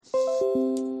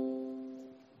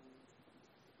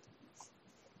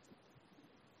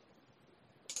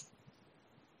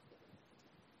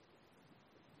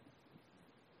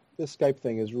This Skype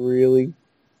thing is really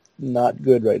not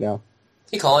good right now.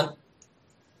 Hey, Colin.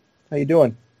 How you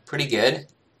doing? Pretty good.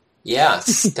 Yeah,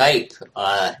 Skype.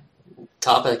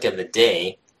 Topic of the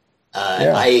day.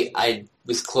 Yeah. I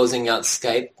was closing out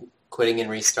Skype, quitting and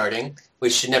restarting,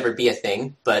 which should never be a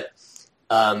thing, but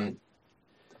I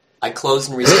closed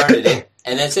and restarted it,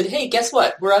 and then said, hey, guess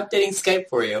what? We're updating Skype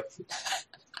for you.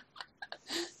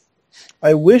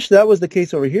 I wish that was the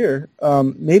case over here.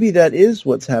 Maybe that is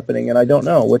what's happening, and I don't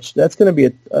know. That's going to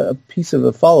be a piece of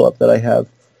the follow-up that I have.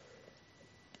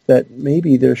 That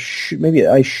maybe maybe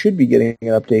I should be getting an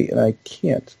update, and I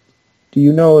can't. Do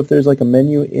you know if there's like a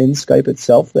menu in Skype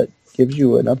itself that gives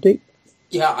you an update?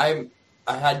 Yeah,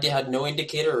 I had no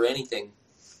indicator or anything.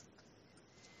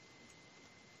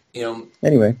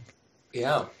 Anyway.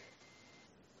 Yeah.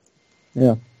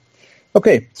 Yeah.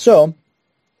 Okay, so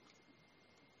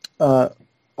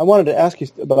I wanted to ask you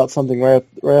about something right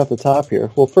off the top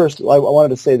here. Well, first, I wanted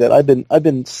to say that I've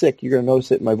been sick. You're going to notice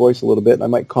it in my voice a little bit, and I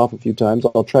might cough a few times.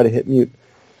 I'll try to hit mute.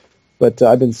 But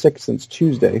I've been sick since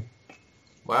Tuesday.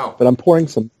 Wow. But I'm pouring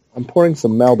some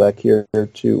Malbec here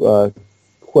to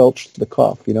quelch the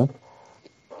cough,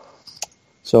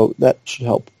 So that should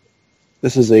help.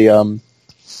 This is a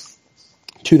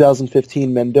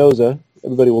 2015 Mendoza.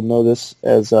 Everybody will know this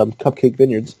as Cupcake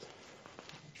Vineyards.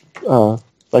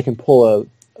 If I can pull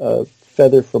a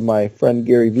feather from my friend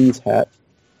Gary V's hat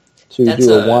to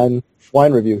do a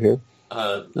wine review here.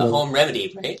 A home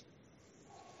remedy, right?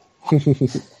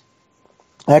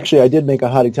 Actually, I did make a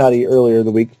hottie toddy earlier in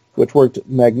the week, which worked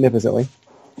magnificently,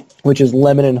 which is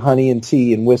lemon and honey and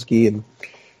tea and whiskey, and it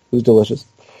was delicious.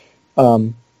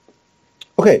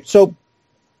 Okay, so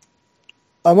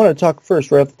I want to talk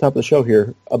first, right off the top of the show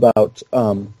here, about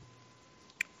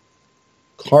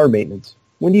car maintenance.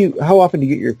 How often do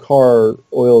you get your car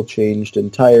oil changed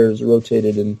and tires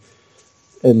rotated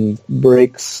and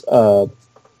brakes,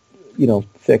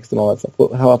 fixed and all that stuff?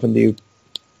 How often do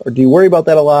you worry about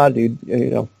that a lot? I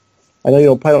know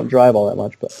you probably don't drive all that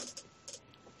much, but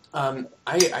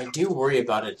I do worry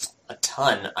about it a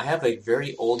ton. I have a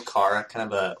very old car,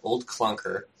 kind of an old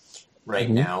clunker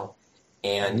right now,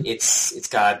 and it's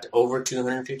got over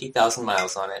 250,000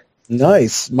 miles on it.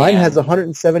 Nice. Mine has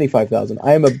 175,000.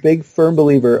 I am a big, firm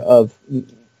believer of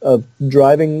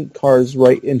driving cars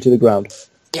right into the ground.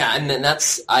 Yeah, and then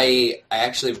I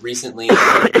actually recently,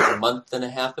 a month and a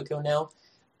half ago now,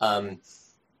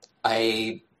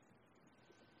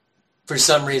 for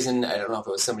some reason, I don't know if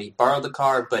it was somebody borrowed the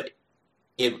car, but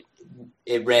it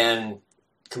ran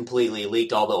completely,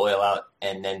 leaked all the oil out,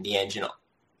 and then the engine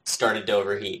started to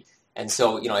overheat. And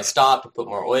so, I stopped, put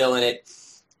more oil in it,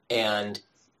 and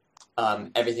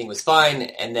everything was fine,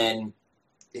 and then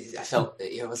I felt,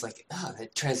 it was like, the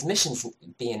transmission's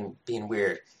being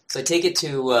weird. So I take it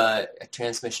to a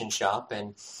transmission shop,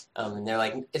 and they're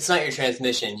like, it's not your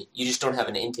transmission, you just don't have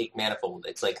an intake manifold.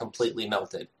 It's like completely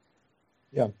melted.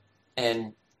 Yeah.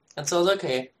 And so I was like,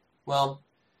 okay, well,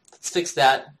 let's fix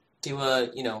that. Do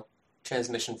a,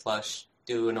 transmission flush,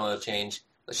 do an oil change.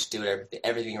 Let's just do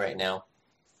everything right now.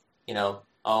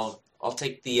 I'll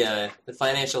take the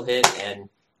financial hit and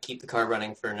keep the car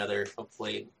running for another,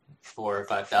 hopefully, 4,000 or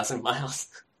 5,000 miles.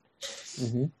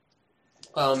 Mm-hmm.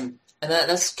 And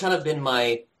that's kind of been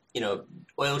my,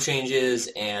 oil changes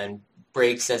and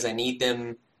brakes as I need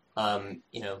them,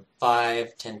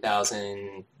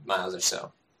 10,000 miles or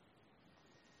so.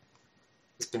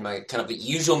 It's been my kind of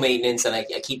usual maintenance, and I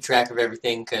keep track of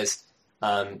everything because,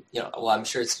 I'm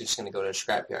sure it's just going to go to a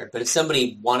scrapyard. But if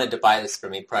somebody wanted to buy this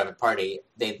from a private party,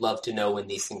 they'd love to know when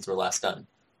these things were last done.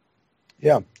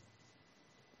 Yeah.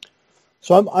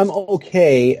 So I'm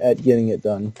okay at getting it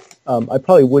done. I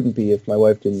probably wouldn't be if my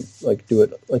wife didn't do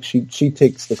it. Like she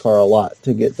takes the car a lot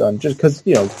to get done, just because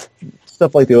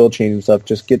stuff like the oil change and stuff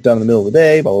just get done in the middle of the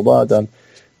day, blah blah blah, done.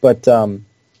 But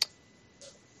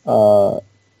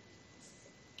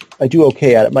I do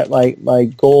okay at it. My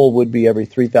goal would be every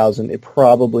 3,000. It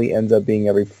probably ends up being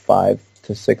every 5,000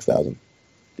 to 6,000,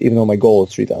 even though my goal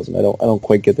is 3,000. I don't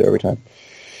quite get there every time.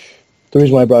 The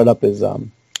reason why I brought it up is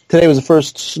today was the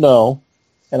first snow,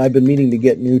 and I've been meaning to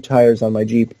get new tires on my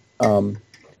Jeep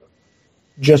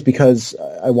just because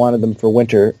I wanted them for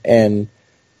winter, and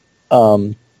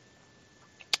I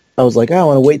was like, I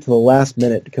want to wait till the last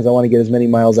minute because I want to get as many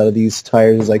miles out of these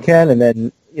tires as I can, and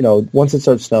then once it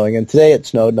starts snowing, and today it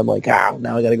snowed, and I'm like,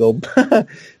 now I got to go,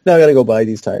 now I got to go buy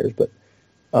these tires, but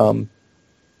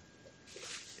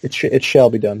it shall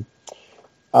be done.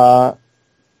 All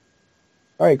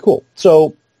right, cool.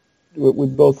 So we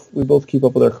both keep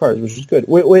up with our cars, which is good.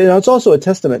 It's also a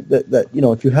testament that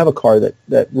if you have a car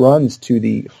that runs to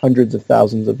the hundreds of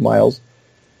thousands of miles,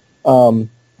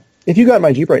 if you got in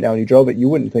my Jeep right now and you drove it, you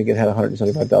wouldn't think it had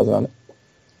 175,000 on it.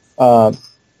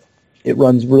 It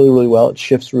runs really, really well. It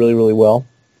shifts really, really well.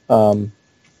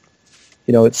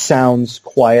 It sounds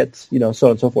quiet, so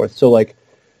on and so forth. So, like,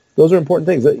 those are important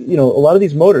things. A lot of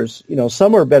these motors,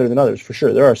 some are better than others, for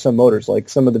sure. There are some motors, like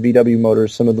some of the VW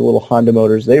motors, some of the little Honda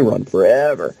motors, they run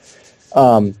forever.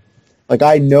 Like,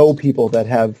 I know people that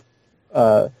have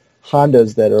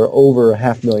Hondas that are over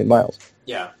 500,000 miles.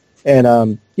 Yeah.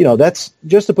 And, that's,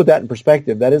 just to put that in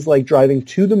perspective, that is like driving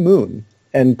to the moon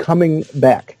and coming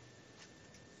back.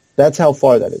 That's how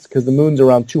far that is, because the moon's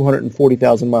around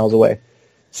 240,000 miles away.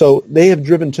 So they have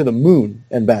driven to the moon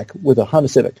and back with a Honda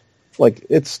Civic. Like,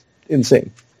 it's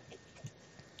insane.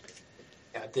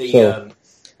 Yeah,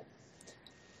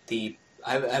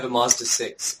 I have a Mazda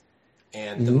 6,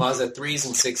 and the Mazda 3s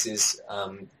and 6s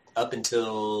up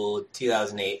until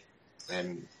 2008,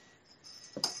 and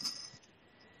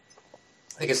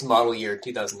I guess model year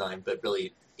 2009, but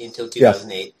really until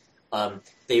 2008,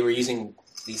 they were using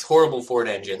these horrible Ford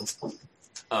engines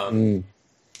on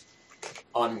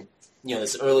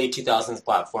this early 2000s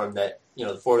platform that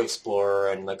the Ford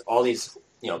Explorer and like all these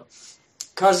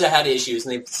cars that had issues,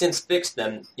 and they've since fixed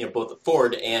them. Both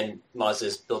Ford and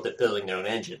Mazda's building their own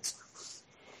engines.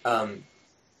 And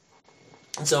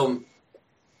so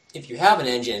if you have an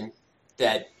engine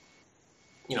that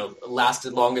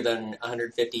lasted longer than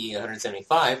 150,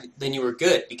 175, then you were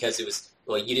good because you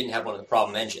didn't have one of the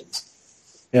problem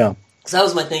engines. Yeah. So that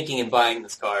was my thinking in buying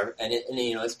this car, and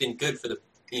it's been good for the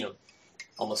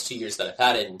almost 2 years that I've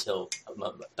had it until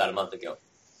about a month ago.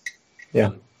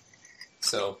 Yeah.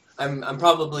 So I'm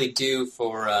probably due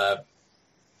for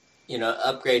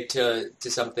upgrade to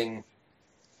something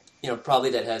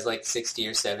probably that has like 60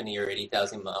 or 70 or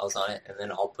 80,000 miles on it, and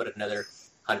then I'll put another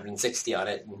 160 on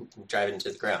it and drive it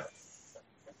into the ground.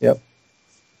 Yep.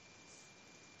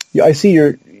 Yeah, I see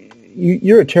you're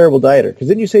a terrible dieter, because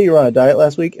didn't you say you were on a diet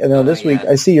last week? And then this week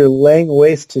I see you're laying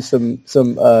waste to some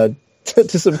to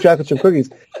some chocolate chip cookies.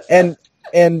 And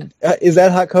is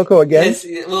that hot cocoa again? Yes,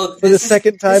 for the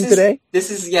second time today?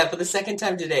 This is for the second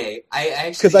time today. I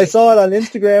actually, because I saw it on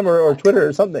Instagram or Twitter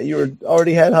or something that you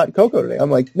already had hot cocoa today.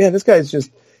 I'm like, man, this guy's just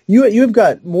you've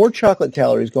got more chocolate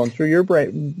calories going through your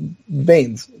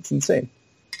veins. It's insane.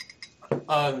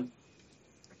 I'm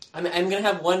gonna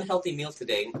have one healthy meal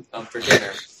today for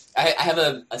dinner. I have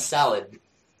a salad,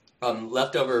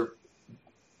 leftover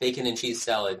bacon and cheese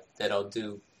salad that I'll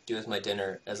do as my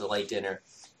dinner, as a light dinner.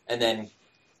 And then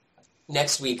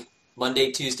next week,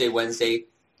 Monday, Tuesday, Wednesday,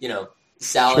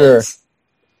 salads,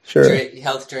 sure.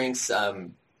 Health drinks.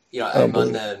 I'm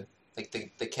on the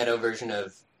keto version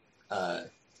of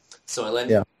Soylent.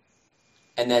 Yeah.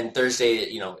 And then Thursday,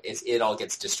 it all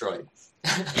gets destroyed.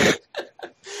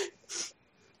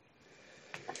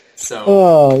 So.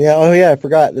 Oh yeah, I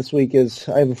forgot. This week I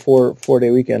have a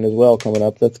 4-day weekend as well coming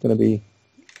up. That's going to be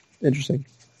interesting.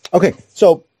 Okay,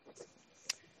 so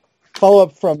follow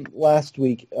up from last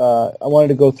week. I wanted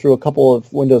to go through a couple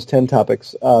of Windows 10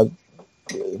 topics. I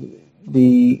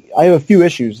have a few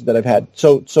issues that I've had.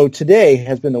 So today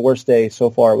has been the worst day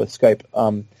so far with Skype.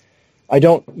 I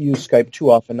don't use Skype too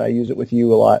often. I use it with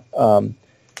you a lot.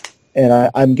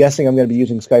 And I'm guessing I'm going to be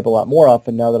using Skype a lot more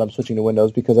often now that I'm switching to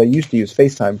Windows, because I used to use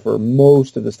FaceTime for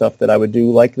most of the stuff that I would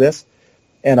do like this.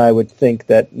 And I would think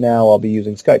that now I'll be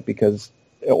using Skype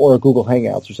or Google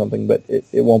Hangouts or something, but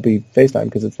it won't be FaceTime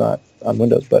because it's not on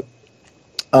Windows. But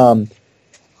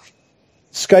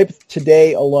Skype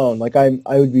today alone, like I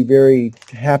would be very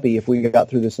happy if we got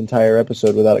through this entire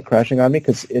episode without it crashing on me,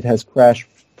 because it has crashed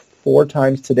 4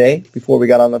 times today before we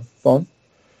got on the phone,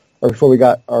 or before we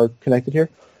got connected here.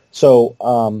 So,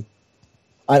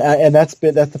 and that's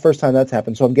the first time that's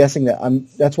happened. So I'm guessing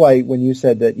that's why when you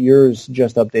said that yours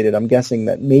just updated, I'm guessing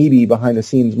that maybe behind the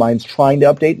scenes mine's trying to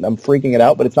update and I'm freaking it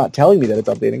out, but it's not telling me that it's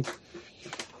updating.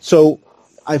 So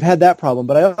I've had that problem,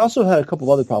 but I also had a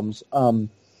couple of other problems. I'm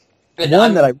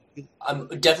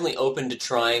definitely open to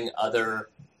trying other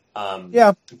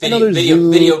video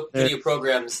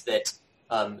programs that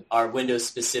are Windows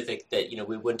specific that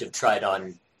we wouldn't have tried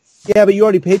on. Yeah, but you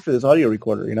already paid for this audio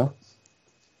recorder, and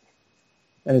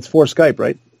it's for Skype,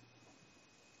 right?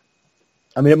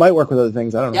 I mean, it might work with other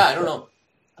things. I don't know. Yeah, I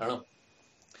don't know.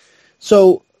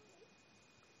 So,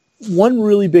 one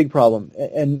really big problem,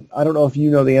 and I don't know if you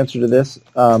know the answer to this.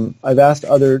 I've asked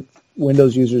other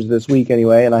Windows users this week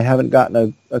anyway, and I haven't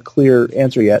gotten a clear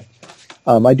answer yet.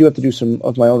 I do have to do some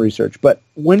of my own research. But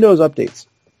Windows updates,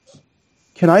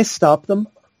 can I stop them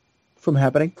from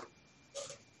happening?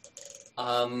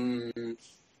 I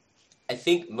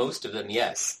think most of them,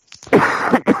 yes.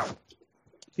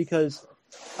 Because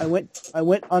I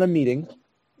went on a meeting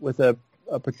with a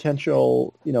a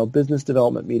potential, business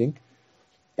development meeting,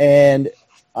 and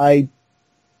I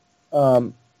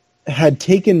had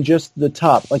taken just the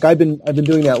top. Like I've been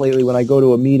doing that lately when I go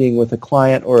to a meeting with a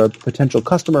client or a potential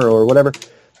customer or whatever.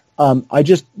 I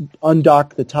just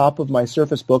undock the top of my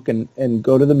Surface Book and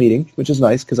go to the meeting, which is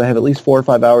nice because I have at least 4 or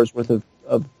 5 hours worth of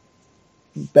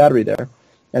battery there,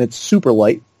 and it's super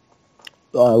light,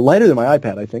 lighter than my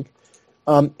iPad, I think.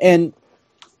 And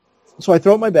so I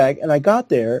throw it in my bag, and I got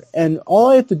there, and all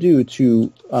I have to do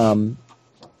to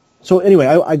so anyway,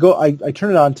 I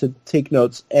turn it on to take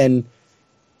notes, and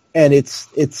it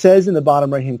says in the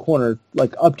bottom right hand corner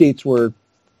like updates were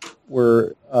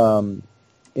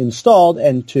installed,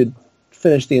 and to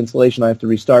finish the installation I have to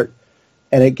restart,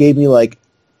 and it gave me like,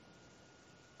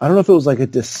 I don't know if it was like a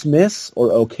dismiss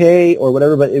or okay or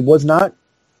whatever, but it was not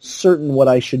certain what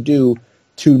I should do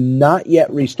to not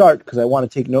yet restart because I want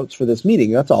to take notes for this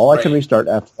meeting. That's all. Right. I can restart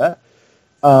after that.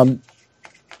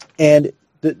 And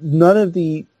none of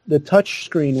the touch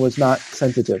screen was not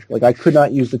sensitive. Like I could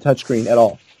not use the touch screen at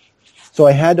all. So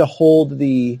I had to hold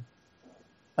the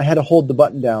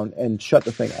button down and shut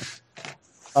the thing off.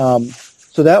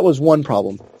 So that was one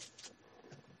problem.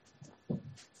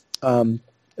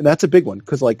 And that's a big one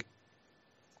because, like,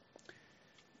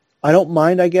 I don't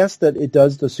mind, I guess, that it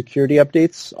does the security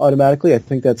updates automatically. I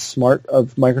think that's smart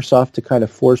of Microsoft to kind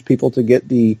of force people to get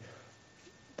the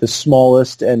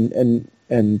smallest and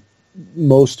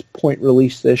most point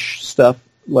release-ish stuff,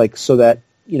 like so that,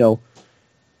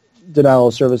 denial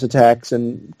of service attacks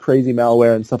and crazy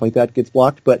malware and stuff like that gets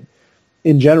blocked. But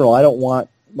in general, I don't want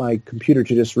my computer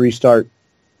to just restart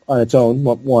on its own,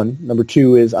 one. Number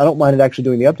two is I don't mind it actually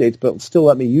doing the updates, but still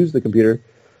let me use the computer.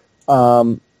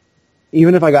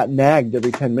 Even if I got nagged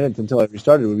every 10 minutes until I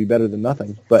restarted, it would be better than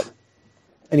nothing. But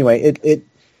anyway,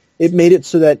 it made it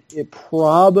so that it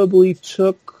probably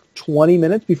took 20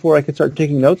 minutes before I could start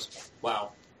taking notes.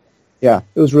 Wow. Yeah,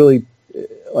 it was really,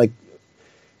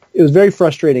 it was very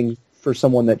frustrating for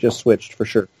someone that just switched, for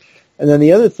sure. And then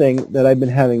the other thing that I've been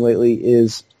having lately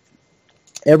is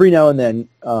every now and then,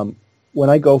 when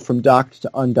I go from docked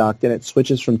to undocked and it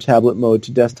switches from tablet mode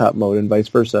to desktop mode and vice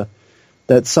versa,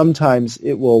 that sometimes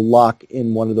it will lock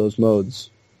in one of those modes,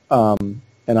 and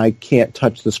I can't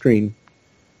touch the screen.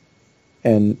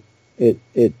 And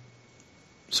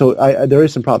so there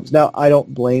is some problems. Now, I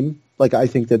don't blame, like I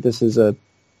think that this is it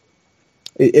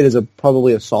is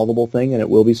probably a solvable thing and it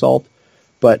will be solved,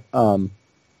 but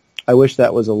I wish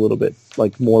that was a little bit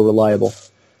like more reliable.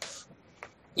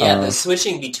 Yeah, the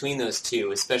switching between those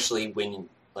two, especially when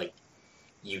like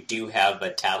you do have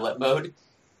a tablet mode,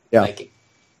 like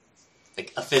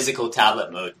a physical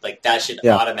tablet mode, like that should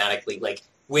automatically, like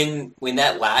when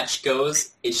that latch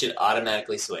goes, it should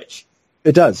automatically switch.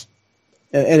 It does,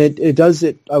 and it does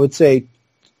it. I would say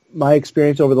my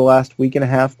experience over the last week and a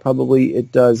half, probably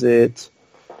it does it.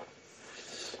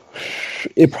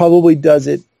 It probably does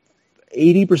it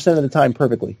 80% of the time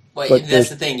perfecly. Well, but that's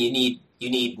the thing. You need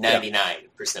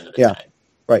 99% of the time.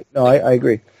 Right. No, like, I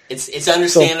agree. It's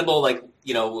understandable, like,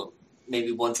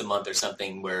 maybe once a month or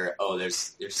something where,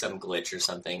 there's some glitch or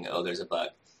something, there's a bug.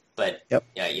 But,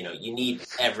 you need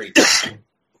every time.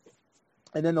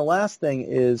 And then the last thing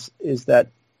is that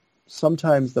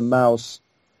sometimes the mouse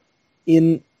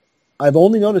I've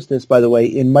only noticed this, by the way,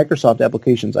 in Microsoft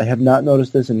applications. I have not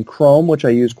noticed this in Chrome, which I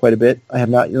use quite a bit. I have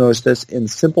not noticed this in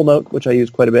Simple Note, which I use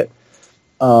quite a bit.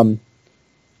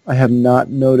 I have not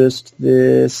noticed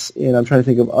this in, I'm trying to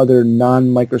think of other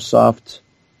non-Microsoft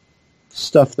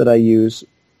stuff that I use.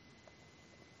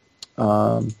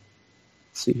 Let's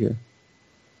see here.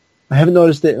 I haven't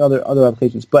noticed it in other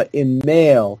applications, but in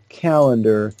Mail,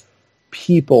 Calendar,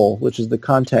 People, which is the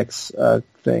contacts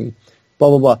thing,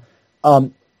 blah, blah, blah.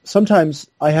 Sometimes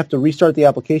I have to restart the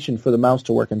application for the mouse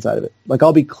to work inside of it. Like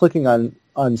I'll be clicking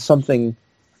on something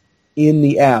in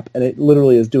the app, and it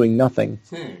literally is doing nothing.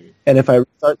 And if I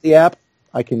restart the app,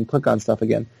 I can click on stuff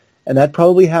again. And that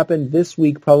probably happened this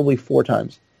week probably 4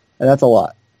 times. And that's a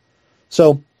lot.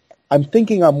 So I'm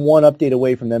thinking I'm one update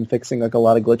away from them fixing like a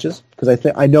lot of glitches, because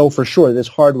I know for sure this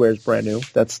hardware is brand new.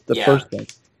 That's the first thing.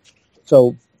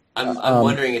 So I'm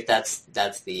wondering if that's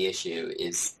the issue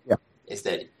is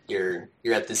that you're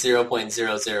at the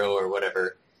 0.00 or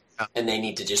whatever, and they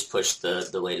need to just push the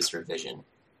latest revision.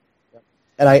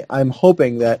 And I'm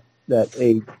hoping that this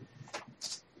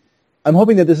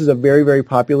is a very, very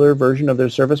popular version of their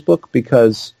Surface Book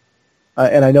because,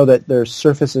 and I know that their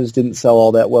Surfaces didn't sell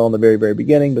all that well in the very, very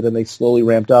beginning, but then they slowly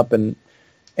ramped up, and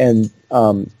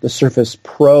the Surface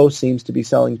Pro seems to be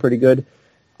selling pretty good,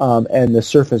 and the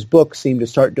Surface Book seemed to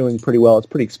start doing pretty well. It's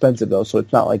pretty expensive though, so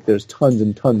it's not like there's tons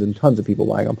and tons and tons of people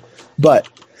buying them. But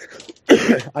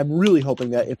I'm really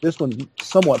hoping that if this one's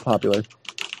somewhat popular,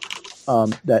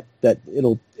 that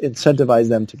it'll incentivize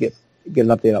them to get an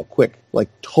update out quick. Like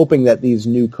hoping that these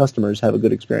new customers have a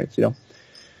good experience.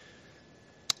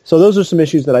 So those are some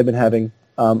issues that I've been having.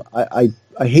 I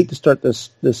hate to start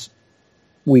this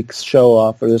week's show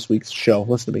off, or this week's show.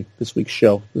 Listen to me. This week's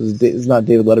show. This is not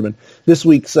David Letterman. This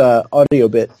week's audio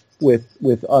bit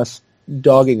with us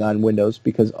dogging on Windows,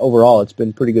 because overall it's been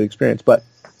a pretty good experience. But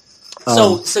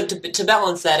so to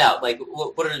balance that out, like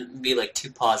what would be like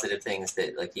two positive things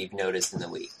that like you've noticed in the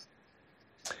week?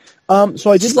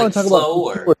 So I did want to talk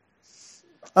about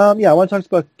I want to talk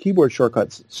about keyboard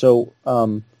shortcuts. So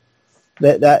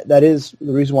that is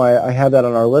the reason why I have that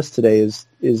on our list today is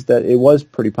that it was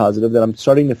pretty positive, that I'm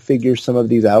starting to figure some of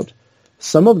these out.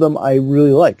 Some of them I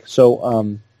really like.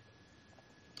 So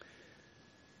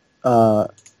I'll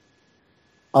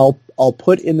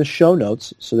put in the show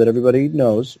notes so that everybody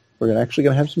knows. We're actually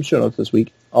going to have some show notes this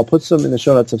week. I'll put some in the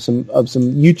show notes of some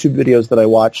YouTube videos that I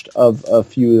watched of a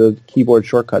few of the keyboard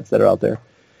shortcuts that are out there.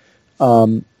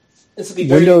 This will be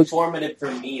very informative for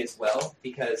me as well,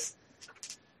 because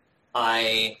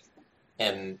I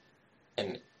am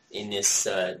in this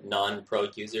non-pro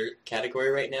user category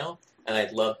right now, and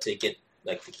I'd love to get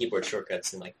like the keyboard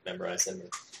shortcuts and like memorize them and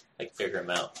like figure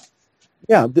them out.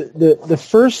 Yeah, the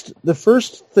first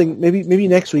thing, maybe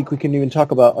next week we can even talk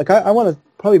about, like I want to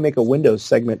probably make a Windows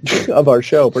segment of our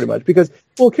show pretty much, because,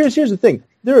 well, here's the thing.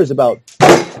 There is about,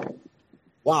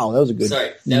 wow, that was a good.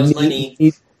 Sorry, that was my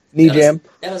knee. Knee jam.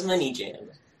 That was my knee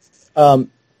jam.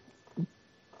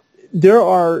 There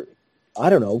are,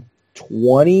 I don't know,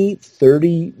 20,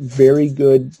 30 very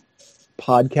good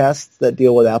podcasts that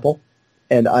deal with Apple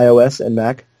and iOS and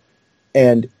Mac,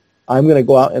 and I'm going to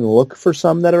go out and look for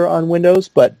some that are on Windows,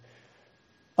 but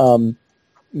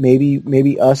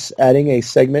maybe us adding a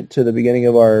segment to the beginning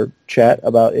of our chat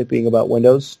about it being about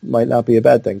Windows might not be a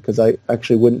bad thing, because I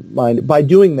actually wouldn't mind, by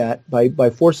doing that, by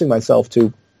forcing myself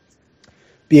to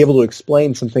be able to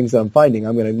explain some things that I'm finding,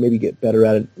 I'm going to maybe get better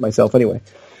at it myself anyway.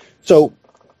 So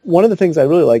one of the things I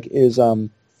really like is, and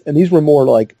these were more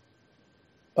like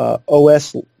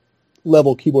OS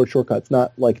level keyboard shortcuts,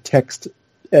 not like text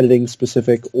editing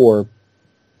specific or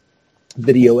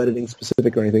video editing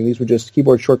specific or anything. These were just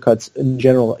keyboard shortcuts in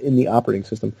general in the operating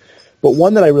system. But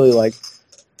one that I really like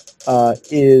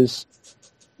is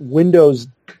Windows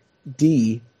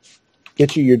D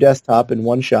gets you your desktop in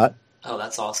one shot. Oh,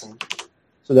 that's awesome.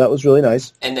 So that was really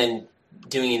nice. And then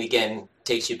doing it again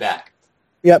takes you back.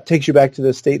 Yep, takes you back to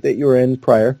the state that you were in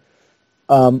prior.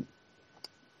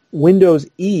 Windows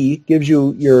E gives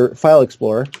you your file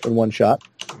explorer in one shot.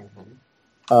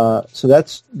 So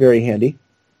that's very handy.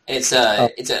 And it's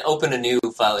an open a new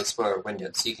file explorer window,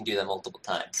 so you can do that multiple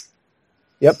times.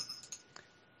 Yep.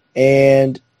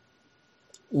 And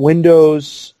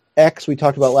Windows X we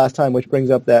talked about last time, which brings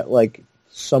up that like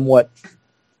somewhat,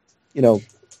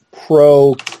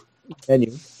 pro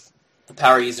menu. The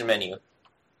power user menu.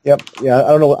 Yep. Yeah, I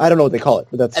don't know what they call it,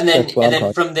 but that's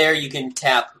then from there you can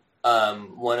tap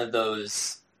one of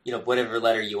those, whatever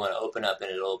letter you want to open up,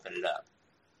 and it'll open it up.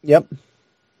 Yep.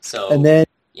 So, and then,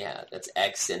 yeah, that's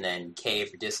X, and then K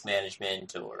for disk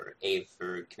management, or A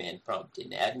for command prompt in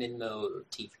admin mode, or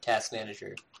T for task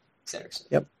manager, etc.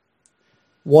 Yep.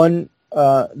 One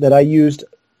that I used,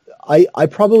 I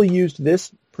probably used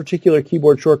this particular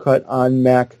keyboard shortcut on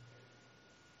Mac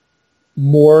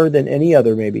more than any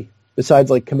other, maybe, besides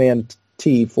like Command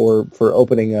T for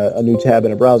opening a new tab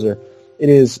in a browser. It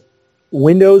is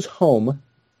Windows Home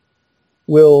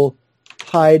will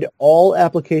hide all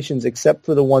applications except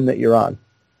for the one that you're on.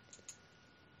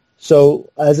 So,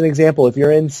 as an example, if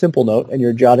you're in Simple Note and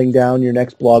you're jotting down your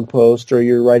next blog post, or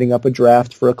you're writing up a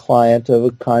draft for a client of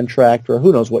a contract, or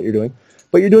who knows what you're doing,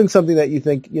 but you're doing something that you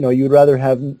think, you would rather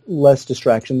have less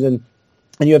distractions, and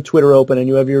you have Twitter open, and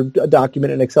you have your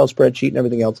document and Excel spreadsheet and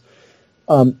everything else.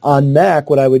 On Mac,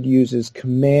 what I would use is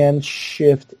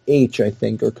Command-Shift-H, I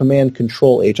think, or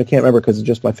Command-Control-H. I can't remember because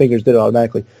just my fingers did it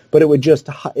automatically. But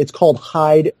it's called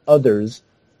Hide Others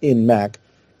in Mac.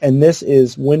 And this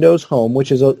is Windows Home, which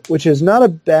is not a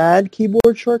bad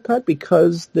keyboard shortcut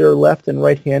because they're left and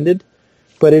right-handed.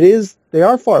 But they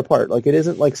are far apart. Like, it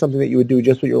isn't like something that you would do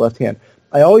just with your left hand.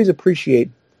 I always appreciate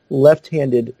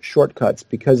left-handed shortcuts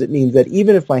because it means that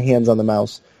even if my hand's on the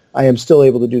mouse, I am still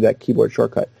able to do that keyboard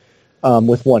shortcut.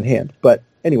 With one hand. But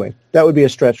anyway, that would be a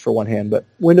stretch for one hand. But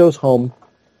Windows Home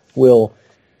will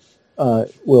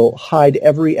hide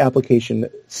every application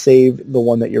save the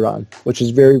one that you're on, which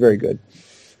is very, very good.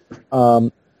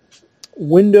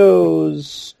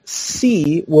 Windows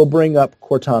C will bring up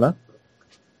Cortana.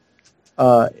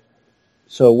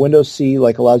 So Windows C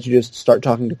allows you to just start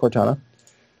talking to Cortana.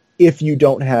 If you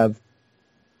don't have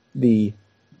the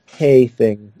Hey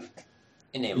thing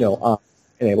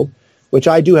enabled, which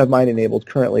I do have mine enabled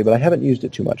currently, but I haven't used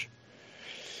it too much.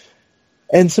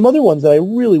 And some other ones that I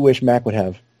really wish Mac would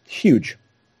have. Huge.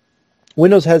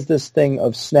 Windows has this thing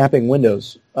of snapping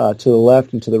windows to the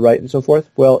left and to the right and so forth.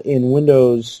 Well, in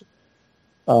Windows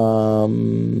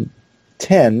 10,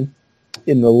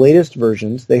 in the latest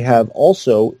versions, they have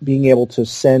also being able to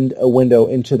send a window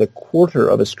into the quarter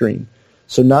of a screen.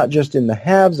 So not just in the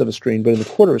halves of a screen, but in the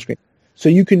quarter of a screen. So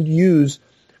you can use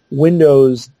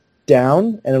Windows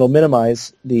down, and it'll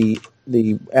minimize the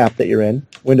app that you're in.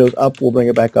 Windows up will bring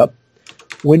it back up.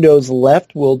 Windows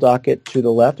left will dock it to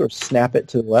the left or snap it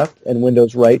to the left, and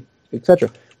Windows right, etc.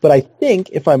 But I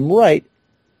think, if I'm right,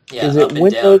 is it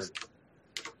Windows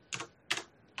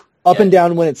up and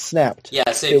down when it's snapped?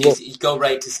 Yeah, so if you go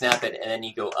right to snap it, and then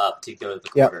you go up to go to the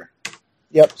quarter.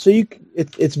 Yep. So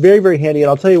it's very, very handy, and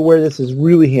I'll tell you where this is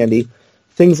really handy.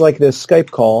 Things like this Skype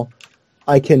call,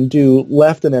 I can do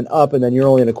left and then up, and then you're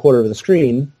only in a quarter of the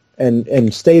screen,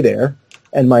 and stay there.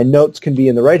 And my notes can be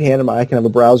in the right hand, and I can have a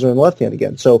browser in the left hand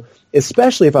again. So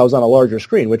especially if I was on a larger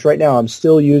screen, which right now I'm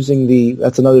still using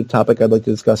that's another topic I'd like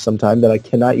to discuss sometime, that I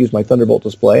cannot use my Thunderbolt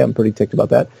display. I'm pretty ticked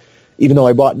about that. Even though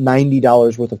I bought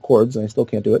 $90 worth of cords, and I still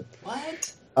can't do it.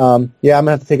 What? Yeah, I'm going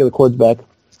to have to take the cords back.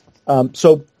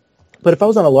 But if I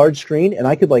was on a large screen, and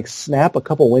I could snap a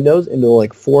couple windows into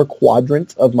 4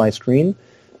 quadrants of my screen,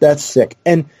 that's sick.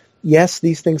 And yes,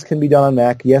 these things can be done on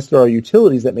Mac. Yes, there are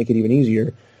utilities that make it even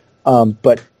easier.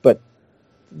 But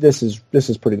this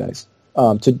is pretty nice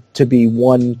to be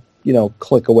one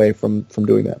click away from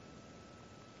doing that.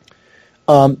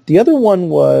 The other one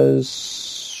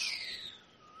was,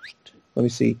 let me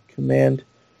see, Command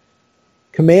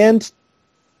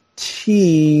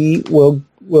T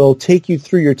will take you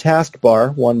through your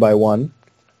taskbar one by one.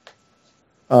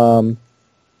 That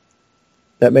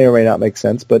may or may not make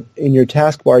sense, but in your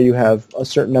taskbar you have a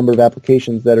certain number of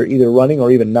applications that are either running or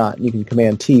even not. You can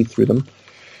Command T through them.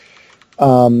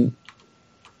 What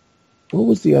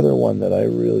was the other one that I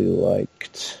really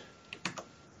liked?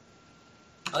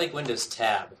 I like Windows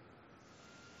Tab.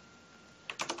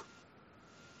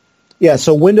 Yeah,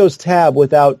 so Windows Tab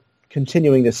without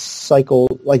continuing to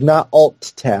cycle, not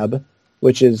Alt Tab,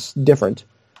 which is different,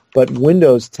 but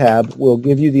Windows Tab will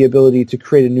give you the ability to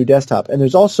create a new desktop. And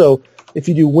there's also, if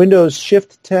you do Windows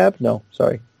Shift Tab,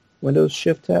 Windows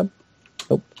Shift Tab?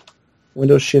 Nope.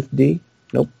 Windows Shift D?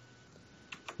 Nope.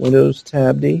 Windows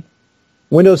Tab D?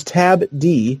 Windows Tab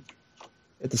D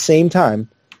at the same time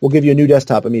will give you a new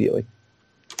desktop immediately.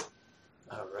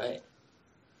 All right.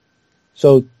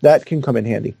 So that can come in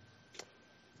handy.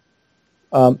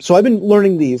 So I've been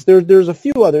learning these. There's a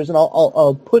few others, and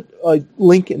I'll put a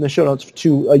link in the show notes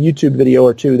to a YouTube video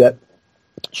or two that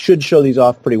should show these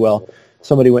off pretty well.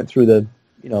 Somebody went through the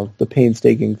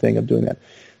painstaking thing of doing that.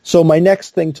 So my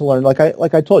next thing to learn, like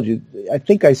I told you, I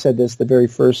think I said this the very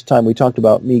first time we talked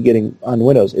about me getting on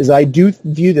Windows, is I do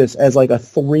view this as a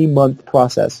 3-month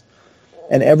process,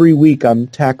 and every week I'm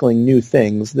tackling new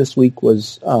things. This week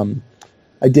was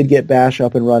I did get Bash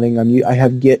up and running. I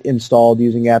have Git installed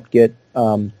using apt-get.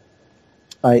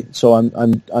 So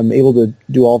I'm able to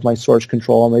do all of my source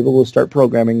control. I'm able to start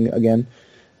programming again.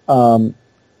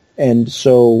 And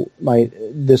so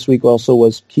this week also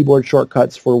was keyboard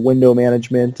shortcuts for window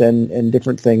management and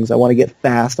different things. I want to get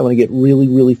fast. I want to get really,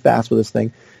 really fast with this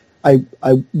thing. I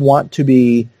want to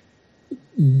be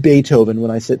Beethoven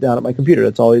when I sit down at my computer.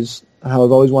 That's always how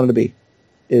I've always wanted to be.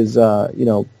 Is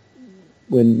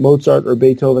when Mozart or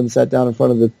Beethoven sat down in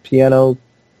front of the piano,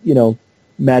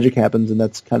 magic happens, and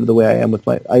that's kind of the way I am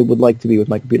I would like to be with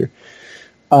my computer.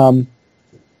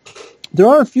 There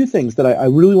are a few things that I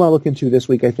really want to look into this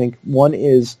week, I think. One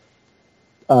is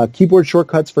keyboard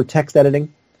shortcuts for text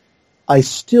editing. I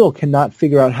still cannot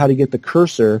figure out how to get the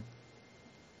cursor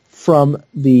from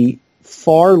the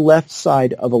far left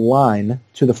side of a line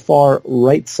to the far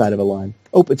right side of a line.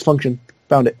 Oh, it's function.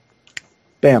 Found it.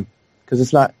 Bam. Because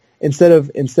it's not, instead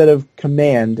of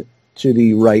command to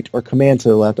the right or command to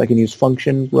the left, I can use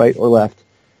function right or left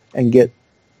and get,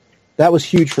 that was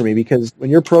huge for me, because when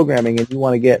you're programming and you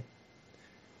want to get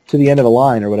to the end of a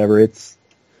line or whatever, it's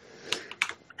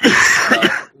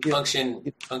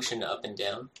function up and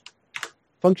down.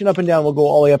 Function up and down will go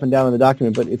all the way up and down in the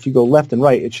document, but if you go left and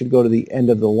right, it should go to the end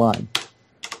of the line.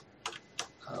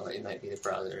 Oh, it might be the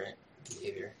browser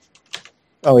behavior.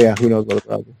 Oh yeah, who knows what a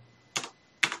browser.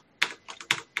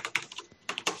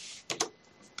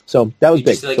 So that was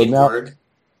big. So in now, Word?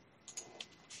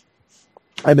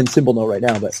 I'm in Simple Note right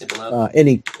now, but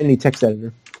any text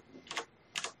editor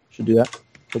should do that,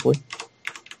 hopefully.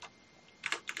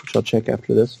 which I'll check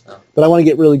after this. Oh. But I want to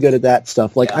get really good at that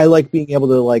stuff. Like, Yeah. I like being able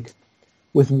to, like,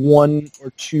 with one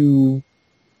or two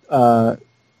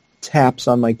taps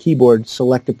on my keyboard,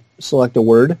 select a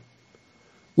word,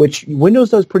 which Windows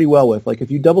does pretty well with. Like,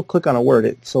 if you double-click on a word,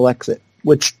 it selects it,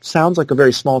 which sounds like a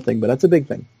very small thing, but that's a big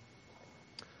thing.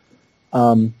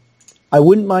 I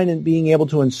wouldn't mind being able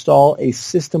to install a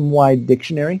system-wide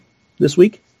dictionary this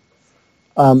week,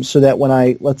 so that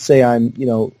when let's say I'm,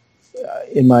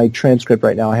 in my transcript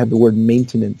right now, I have the word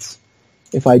maintenance.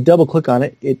 If I double-click on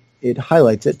it, it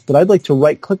highlights it, but I'd like to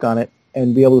right-click on it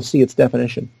and be able to see its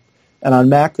definition. And on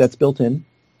Mac, that's built in.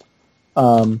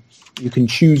 You can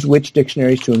choose which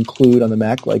dictionaries to include on the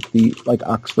Mac, like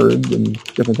Oxford and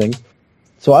different things.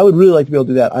 So I would really like to be able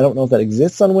to do that. I don't know if that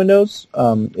exists on Windows.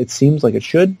 It seems like it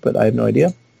should, but I have no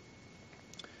idea.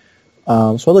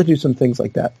 So I'd like to do some things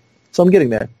like that. So I'm getting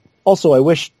there. Also, I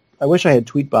wish I had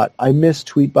Tweetbot. I miss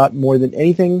Tweetbot more than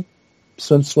anything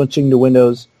since switching to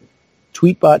Windows.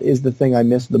 Tweetbot is the thing I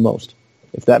miss the most.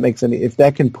 If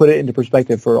that can put it into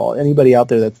perspective for anybody out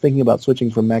there that's thinking about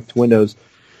switching from Mac to Windows,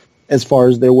 as far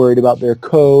as they're worried about their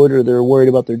code, or they're worried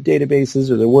about their databases,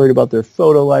 or they're worried about their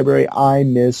photo library, I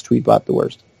miss Tweetbot the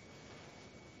worst.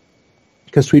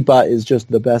 Because Tweetbot is just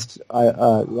the best.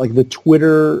 Like the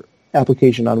Twitter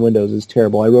application on Windows is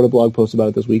terrible. I wrote a blog post about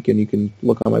it this week, and you can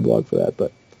look on my blog for that.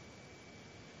 But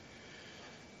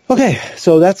okay,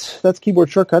 so that's keyboard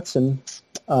shortcuts, and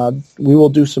we will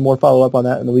do some more follow-up on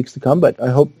that in the weeks to come. But I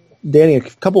hope, Danny, a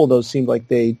couple of those seemed like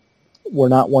they were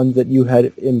not ones that you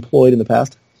had employed in the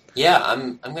past. Yeah,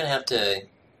 I'm gonna have to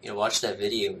watch that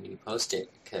video when you post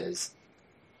it, because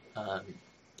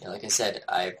like I said,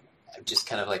 I've just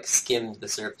kind of like skimmed the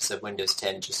surface of Windows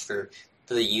 10 just for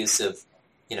the use of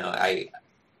it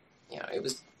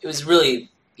was really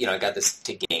I got this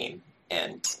to game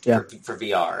and for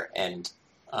VR and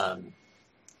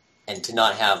to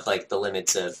not have like the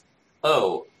limits of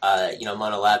I'm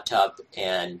on a laptop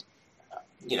and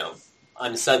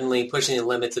I'm suddenly pushing the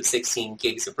limits of 16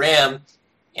 gigs of RAM.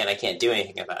 And I can't do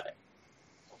anything about it.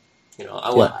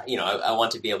 I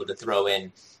want to be able to throw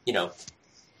in,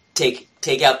 take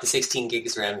out the 16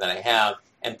 gigs RAM that I have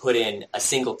and put in a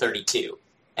single 32.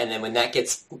 And then when that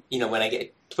gets, when I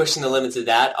get pushing the limits of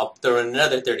that, I'll throw in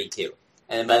another 32.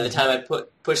 And then by the time I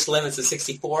push the limits of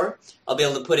 64, I'll be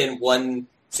able to put in one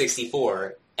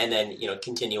 64 and then,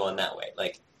 continue on that way.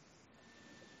 Like,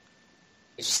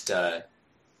 it's just,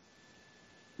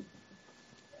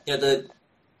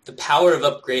 the power of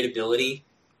upgradability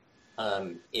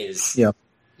is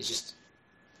just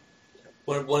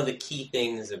one of the key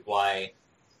things of why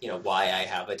I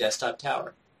have a desktop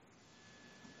tower.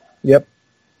 Yep,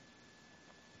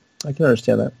 I can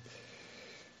understand that.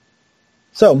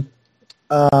 So,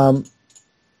 a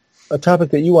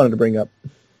topic that you wanted to bring up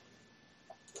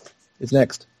is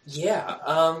next. Yeah,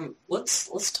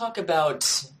 let's talk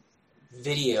about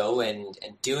video and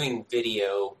doing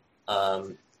video.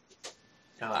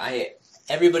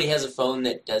 Everybody has a phone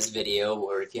that does video,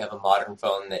 or if you have a modern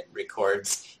phone that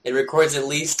records, it records at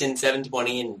least in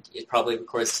 720, and it probably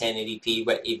records 1080p,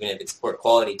 but even if it's poor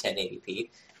quality 1080p.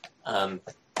 I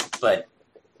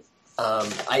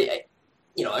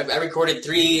recorded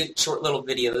 3 short little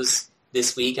videos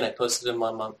this week, and I posted them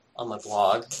on my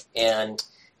blog, and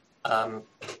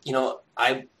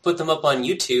I put them up on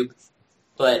YouTube,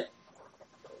 but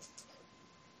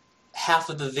half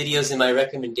of the videos in my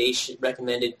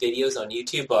recommended videos on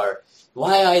YouTube are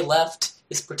why I left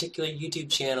this particular YouTube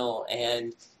channel,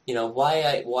 and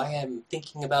why I'm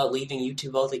thinking about leaving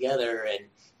YouTube altogether, and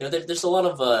there's a lot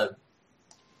of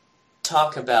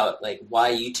talk about like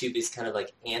why YouTube is kind of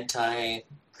like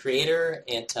anti-creator,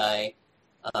 like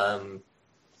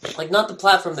not the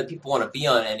platform that people want to be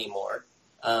on anymore,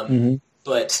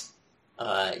 but.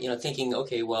 Thinking,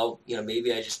 okay, well,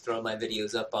 maybe I just throw my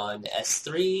videos up on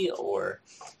S3 or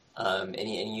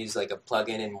and use like a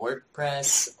plugin in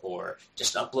WordPress, or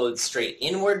just upload straight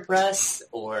in WordPress,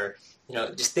 or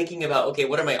just thinking about, okay,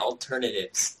 what are my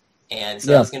alternatives? And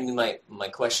so that's going to be my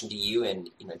question to you. And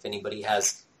if anybody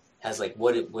has like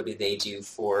what do they do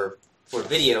for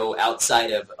video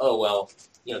outside of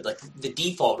like the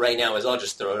default right now is I'll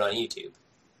just throw it on YouTube.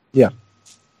 Yeah.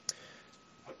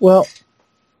 Well,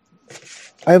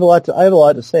 I have a lot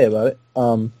to say about it.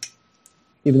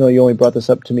 Even though you only brought this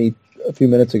up to me a few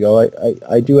minutes ago,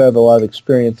 I do have a lot of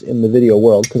experience in the video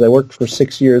world because I worked for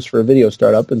 6 years for a video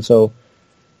startup, and so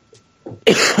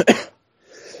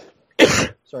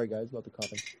sorry guys about the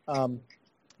coughing.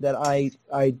 That I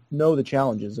know the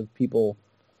challenges of people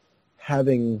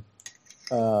having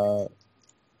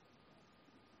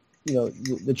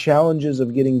the challenges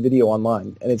of getting video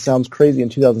online. And it sounds crazy in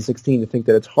 2016 to think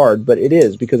that it's hard, but it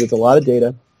is, because it's a lot of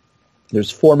data.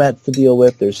 There's formats to deal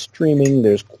with. There's streaming.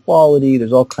 There's quality.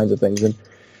 There's all kinds of things. And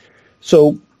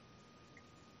so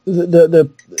the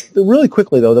really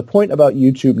quickly, though, the point about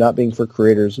YouTube not being for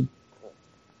creators,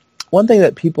 one thing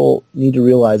that people need to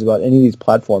realize about any of these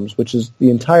platforms, which is the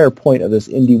entire point of this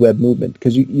indie web movement,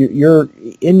 because you're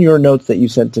in your notes that you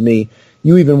sent to me,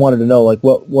 you even wanted to know, like,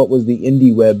 what was the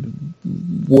indie web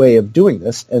way of doing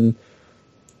this, and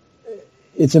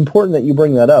it's important that you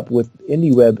bring that up with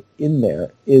indie web in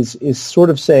there, is sort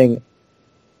of saying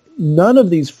none of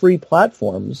these free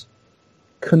platforms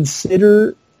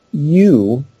consider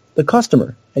you the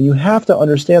customer, and you have to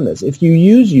understand this. If you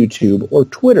use YouTube or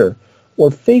Twitter or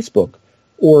Facebook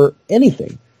or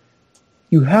anything,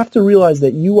 you have to realize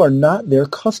that you are not their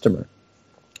customer.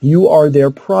 You are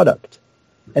their product,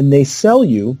 and they sell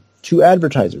you to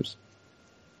advertisers.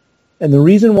 And the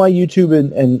reason why YouTube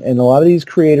and a lot of these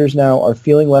creators now are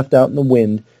feeling left out in the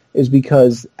wind is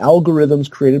because algorithms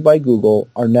created by Google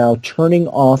are now turning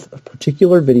off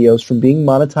particular videos from being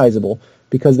monetizable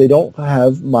because they don't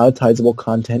have monetizable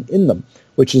content in them,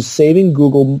 which is saving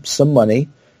Google some money,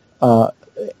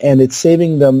 and it's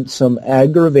saving them some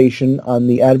aggravation on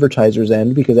the advertisers'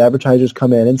 end, because advertisers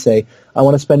come in and say, I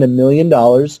want to spend $1 million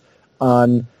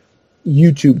on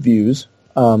YouTube views.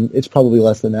 It's probably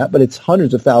less than that, but it's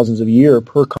hundreds of thousands a year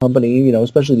per company,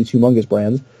 especially these humongous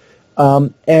brands.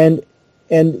 And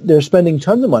they're spending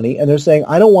tons of money, and they're saying,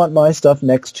 I don't want my stuff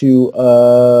next to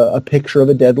a picture of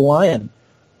a dead lion,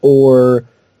 or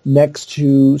next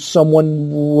to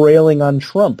someone railing on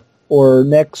Trump, or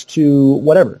next to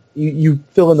whatever. You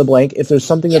fill in the blank if there's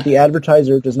something that the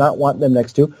advertiser does not want them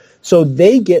next to. So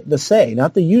they get the say,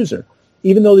 not the user,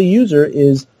 even though the user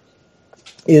is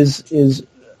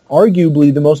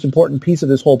arguably the most important piece of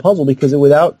this whole puzzle, because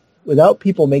without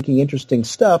people making interesting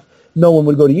stuff, no one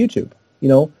would go to YouTube,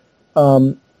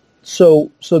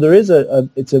 So there is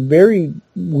it's a very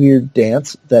weird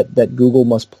dance that Google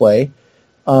must play.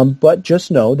 But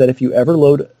just know that if you ever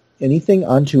load anything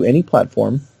onto any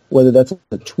platform, whether that's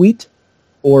a tweet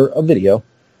or a video,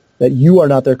 that you are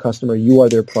not their customer, you are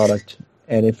their product.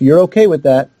 And if you're okay with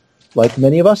that, like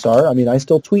many of us are, I mean, I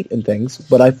still tweet and things,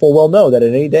 but I full well know that at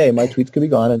any day my tweets could be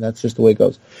gone, and that's just the way it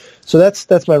goes. So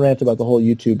that's my rant about the whole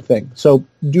YouTube thing. So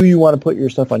do you want to put your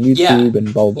stuff on YouTube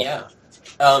and blah, blah, blah? Yeah.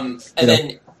 And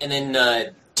then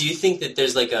do you think that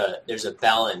there's a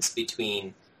balance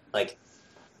between, like,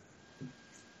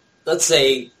 let's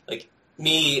say, like,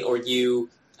 me or you,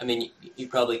 I mean, you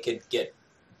probably could get,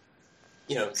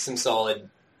 some solid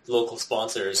local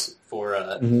sponsors for,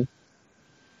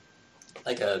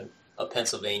 like a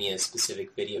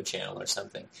Pennsylvania-specific video channel or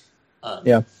something.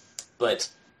 But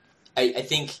I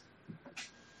think,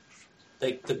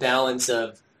 like, the balance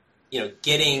of,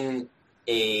 getting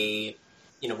a,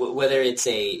 whether it's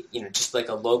a, just like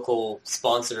a local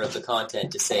sponsor of the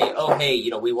content to say, oh,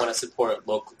 hey, we want to support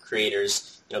local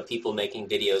creators, people making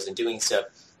videos and doing stuff,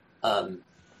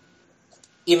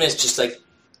 even if it's just like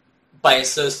by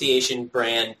association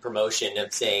brand promotion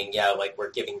of saying, yeah, like, we're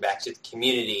giving back to the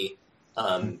community,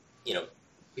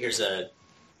 here's a,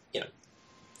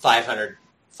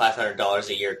 $500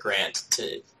 a year grant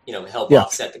to, help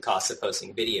offset the cost of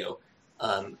posting video.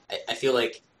 I feel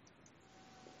like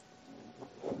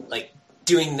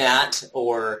doing that,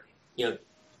 or,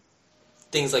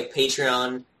 things like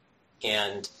Patreon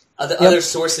and other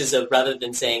sources of, rather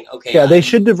than saying, okay. Yeah, they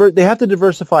have to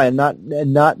diversify and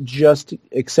not just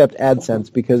accept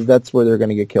AdSense, because that's where they're going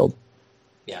to get killed.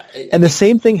 Yeah. And the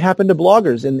same thing happened to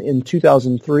bloggers in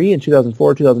 2003 and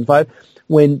 2004, 2005,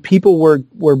 when people were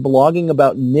blogging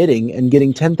about knitting and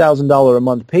getting $10,000 a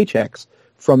month paychecks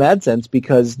from AdSense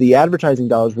because the advertising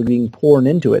dollars were being poured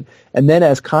into it. And then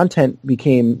as content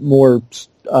became more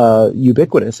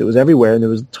ubiquitous, it was everywhere, and there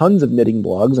was tons of knitting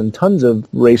blogs and tons of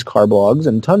race car blogs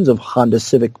and tons of Honda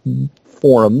Civic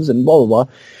forums and blah, blah,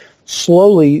 blah.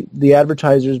 Slowly, the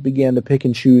advertisers began to pick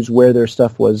and choose where their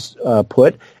stuff was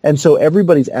put, and so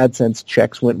everybody's AdSense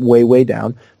checks went way, way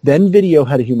down. Then video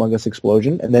had a humongous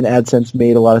explosion, and then AdSense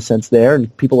made a lot of sense there,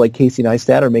 and people like Casey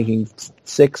Neistat are making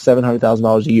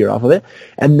 $600,000-$700,000 a year off of it,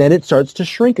 and then it starts to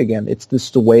shrink again. It's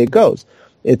just the way it goes.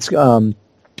 It's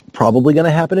probably going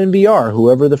to happen in VR.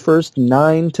 Whoever the first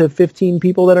 9 to 15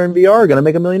 people that are in VR are going to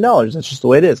make $1 million. That's just the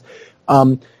way it is.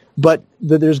 But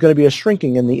there's going to be a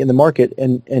shrinking in the market,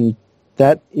 and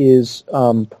that is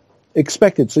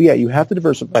expected. So yeah, you have to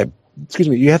diversify.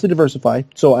 You have to diversify.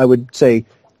 So I would say,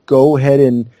 go ahead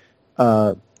and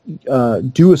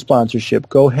do a sponsorship.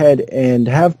 Go ahead and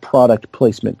have product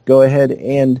placement. Go ahead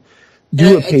and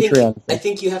do a Patreon thing. I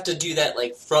think you have to do that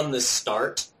like from the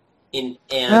start.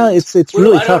 It's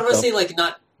really tough. I don't want to say like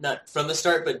not from the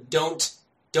start, but don't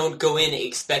go in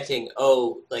expecting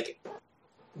like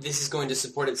this is going to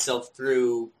support itself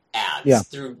through ads,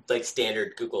 through like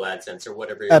standard Google AdSense or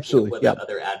whatever. Absolutely,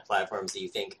 other ad platforms that you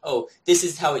think, this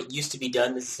is how it used to be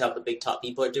done. This is how the big top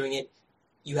people are doing it.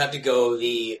 You have to go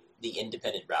the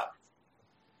independent route.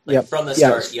 From the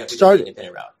start, you have to go the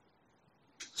independent route.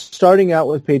 Starting out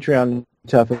with Patreon,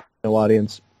 tough no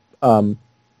audience,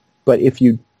 but if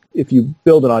you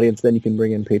build an audience, then you can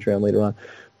bring in Patreon later on.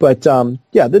 But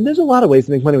there's a lot of ways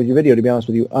to make money with your video. To be honest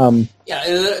with you,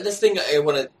 this thing I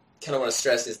want to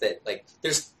stress is that like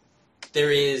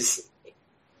there is,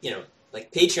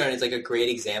 like Patreon is like a great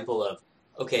example of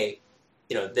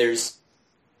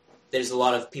there's a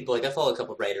lot of people, like I follow a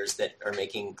couple of writers that are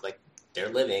making like their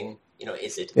living.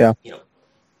 Is it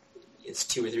it's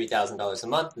 $2,000 or $3,000 a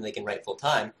month, and they can write full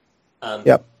time.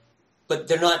 But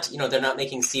they're not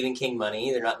making Stephen King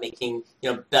money. They're not making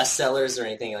bestsellers or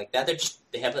anything like that.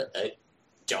 They have a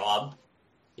job.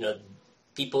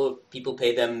 People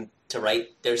pay them to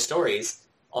write their stories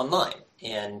online,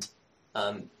 and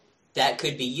that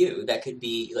could be you. That could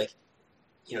be like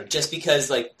just because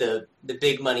like the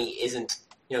big money isn't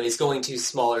is going to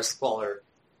smaller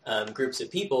groups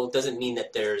of people doesn't mean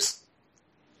that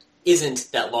isn't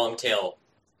that long tail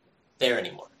there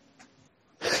anymore.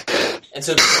 And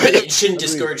so it shouldn't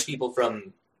discourage people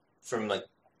from like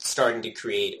starting to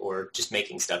create or just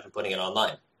making stuff and putting it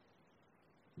online.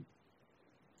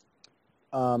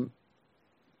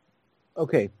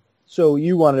 Okay, so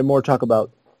you wanted more talk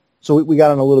about. So we got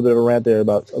on a little bit of a rant there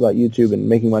about YouTube and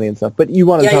making money and stuff, but you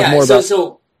wanted to talk more about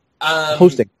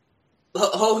hosting.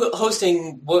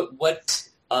 Hosting. What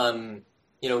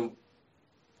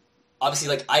obviously,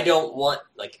 like, I don't want,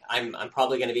 like, I'm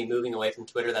probably going to be moving away from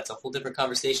Twitter. That's a whole different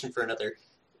conversation for another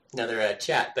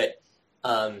chat. But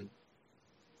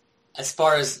as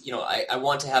far as, I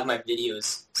want to have my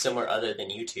videos somewhere other than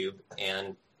YouTube.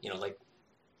 And, like,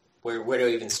 where do I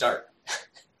even start?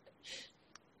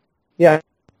 Yeah.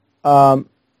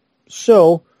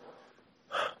 So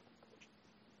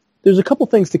there's a couple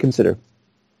things to consider.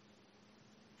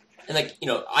 And, like,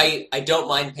 I don't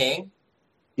mind paying.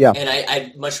 Yeah. And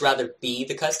I'd much rather be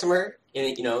the customer,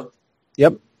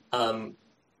 Yep. And,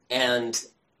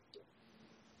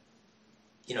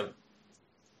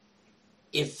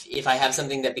 if I have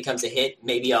something that becomes a hit,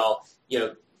 maybe I'll,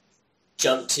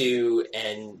 jump to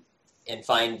and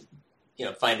find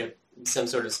some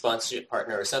sort of sponsorship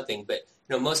partner or something. But,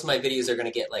 most of my videos are going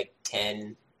to get like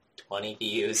 10, 20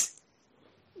 views.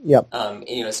 Yep. And,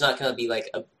 it's not going to be like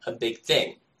a big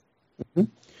thing. Mm-hmm.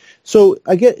 So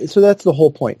that's the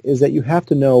whole point, is that you have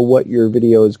to know what your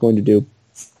video is going to do.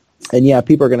 And yeah,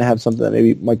 people are going to have something that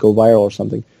maybe might go viral or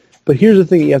something. But here's the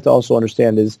thing that you have to also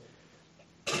understand is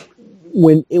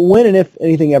when and if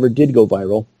anything ever did go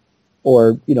viral,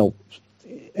 or,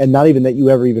 and not even that you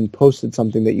ever even posted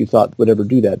something that you thought would ever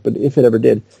do that, but if it ever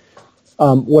did,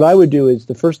 what I would do is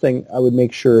the first thing I would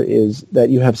make sure is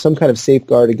that you have some kind of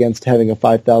safeguard against having a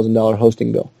 $5,000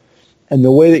 hosting bill. And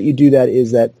the way that you do that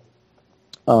is that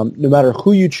no matter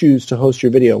who you choose to host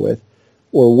your video with,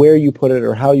 or where you put it,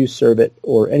 or how you serve it,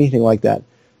 or anything like that,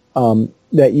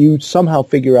 that you somehow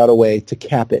figure out a way to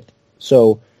cap it.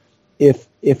 So if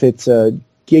it's a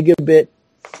gigabit,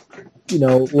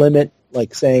 limit,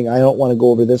 like saying I don't want to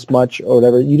go over this much or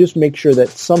whatever, you just make sure that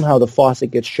somehow the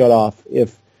faucet gets shut off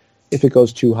if it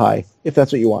goes too high, if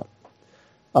that's what you want.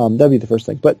 That'd be the first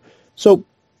thing. But so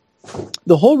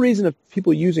the whole reason of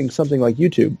people using something like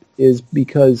YouTube is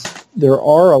because there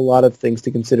are a lot of things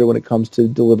to consider when it comes to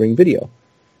delivering video.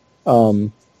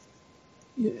 Not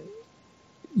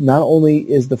only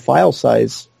is the file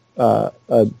size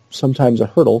sometimes a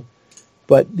hurdle,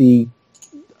 but the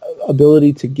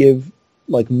ability to give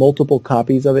like multiple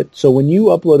copies of it. So when you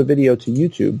upload a video to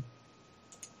YouTube,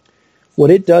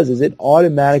 what it does is it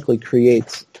automatically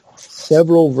creates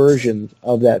several versions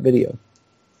of that video.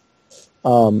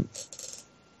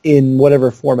 In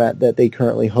whatever format that they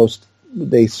currently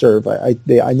they serve. I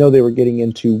know they were getting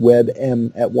into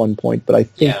WebM at one point, but I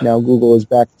think now Google is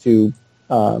back to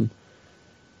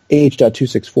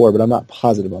H.264, but I'm not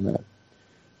positive on that.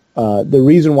 The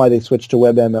reason why they switched to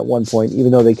WebM at one point,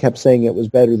 even though they kept saying it was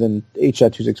better than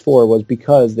H.264, was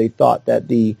because they thought that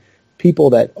the people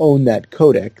that own that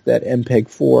codec, that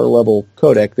MPEG-4 level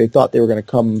codec, they thought they were going to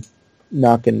come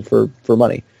knocking for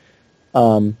money.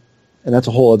 And that's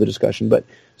a whole other discussion. But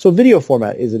so video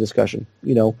format is a discussion.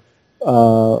 If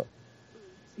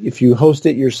you host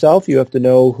it yourself, you have to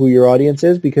know who your audience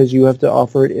is, because you have to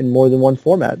offer it in more than one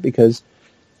format. Because,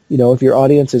 if your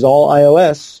audience is all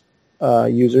iOS,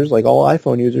 users, like all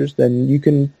iPhone users, then you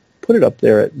can put it up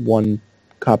there at one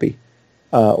copy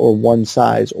or one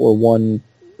size or one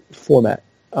format.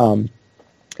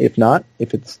 If not,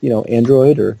 if it's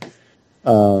Android or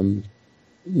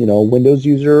Windows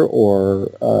user or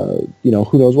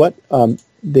who knows what,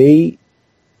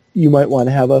 you might want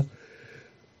to have a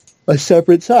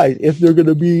separate size if they're going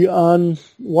to be on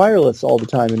wireless all the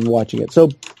time and watching it. So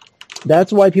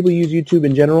that's why people use YouTube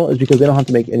in general, is because they don't have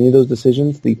to make any of those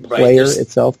decisions. The player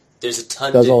itself there's a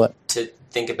ton does all that. to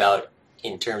think about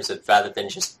in terms of rather than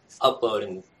just upload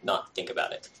and not think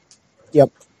about it.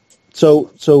 Yep.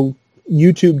 So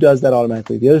YouTube does that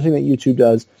automatically. The other thing that YouTube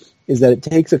does is that it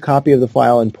takes a copy of the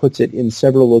file and puts it in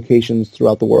several locations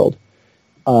throughout the world.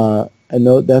 And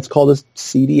that's called a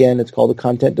CDN. It's called a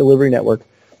Content Delivery Network.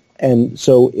 And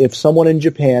so if someone in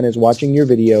Japan is watching your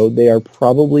video, they are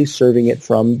probably serving it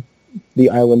from the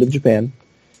island of Japan.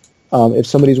 If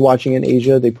somebody's watching in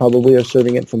Asia, they probably are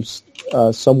serving it from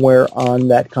somewhere on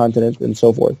that continent and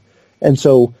so forth. And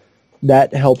so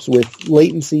that helps with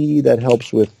latency. That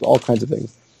helps with all kinds of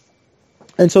things.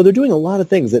 And so they're doing a lot of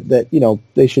things that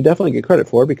they should definitely get credit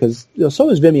for, because so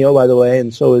is Vimeo, by the way,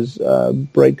 and so is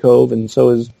Bright Cove, and so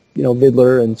is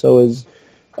Vidler, and so is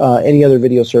any other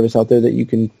video service out there that you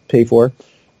can pay for.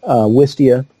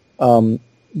 Wistia.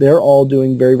 They're all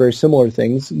doing very, very similar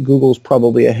things. Google's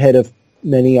probably ahead of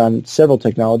many on several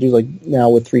technologies, like now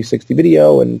with 360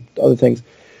 video and other things.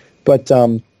 But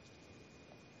so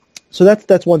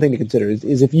that's one thing to consider,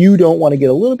 is if you don't want to get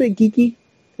a little bit geeky,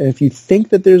 and if you think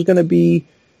that there's going to be,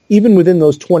 even within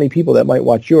those 20 people that might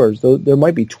watch yours, there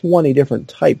might be 20 different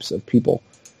types of people.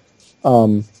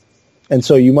 And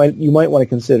so you might want to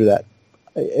consider that.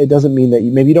 It doesn't mean that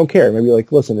maybe you don't care. Maybe you're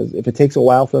like, listen, if it takes a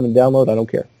while for them to download, I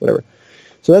don't care, whatever.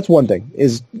 So that's one thing,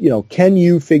 is, can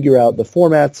you figure out the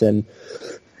formats and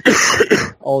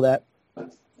all that?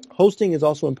 Hosting is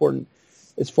also important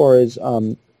as far as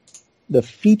the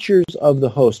features of the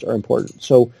host are important.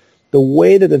 So the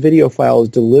way that the video file is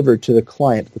delivered to the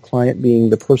client being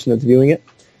the person that's viewing it,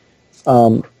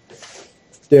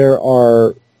 there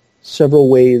are several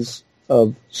ways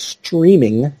of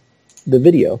streaming the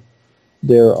video.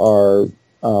 There are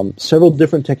several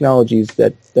different technologies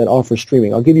that offer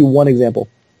streaming. I'll give you one example.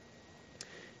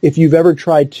 If you've ever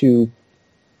tried to,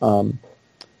 if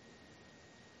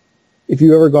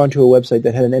you've ever gone to a website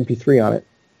that had an MP3 on it,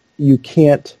 you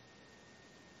can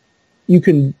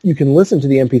listen to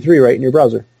the MP3 right in your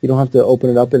browser. You don't have to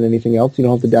open it up in anything else. You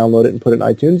don't have to download it and put it in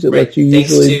iTunes. It lets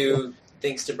you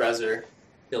thanks to browser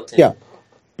built in. Yeah,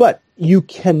 but you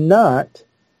cannot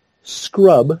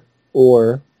scrub,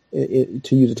 or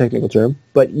to use a technical term,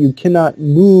 but you cannot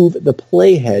move the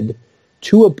playhead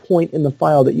to a point in the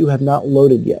file that you have not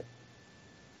loaded yet.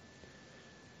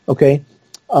 Okay?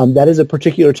 That is a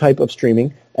particular type of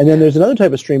streaming. And then there's another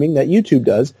type of streaming that YouTube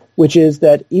does, which is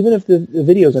that even if the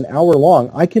video is an hour long,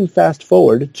 I can fast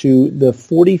forward to the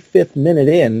 45th minute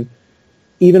in,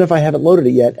 even if I haven't loaded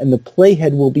it yet, and the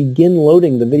playhead will begin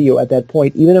loading the video at that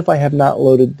point, even if I have not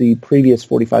loaded the previous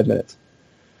 45 minutes.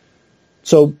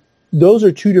 So those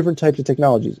are two different types of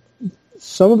technologies.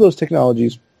 Some of those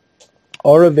technologies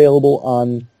are available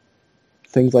on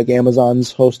things like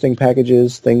Amazon's hosting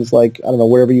packages, things like, I don't know,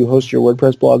 wherever you host your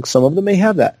WordPress blog. Some of them may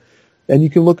have that. And you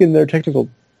can look in their technical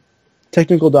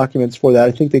documents for that.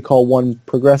 I think they call one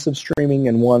progressive streaming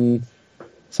and one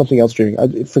something else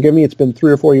streaming. Forgive me, it's been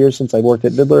 3 or 4 years since I worked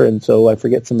at Vidler, and so I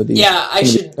forget some of these. Yeah, I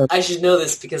should know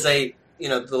this, because the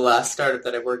last startup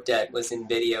that I worked at was in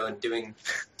video and doing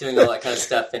all that kind of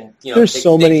stuff, and they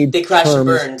crash and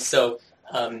burn. So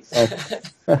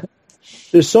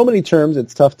there's so many terms,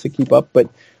 it's tough to keep up. But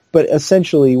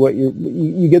essentially, what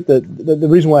you get the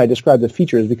reason why I describe the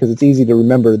feature is because it's easy to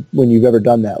remember when you've ever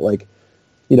done that. Like,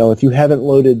 if you haven't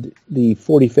loaded the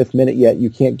 45th minute yet, you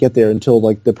can't get there until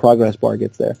the progress bar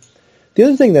gets there. The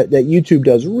other thing that YouTube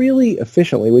does really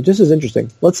efficiently, which this is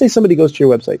interesting. Let's say somebody goes to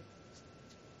your website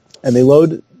and they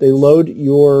load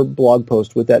your blog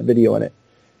post with that video in it,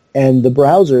 and the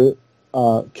browser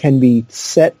can be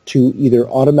set to either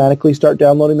automatically start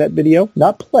downloading that video,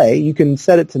 not play. You can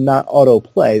set it to not auto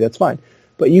play. That's fine,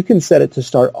 but you can set it to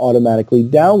start automatically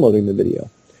downloading the video.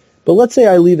 But let's say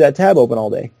I leave that tab open all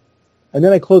day, and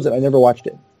then I close it. I never watched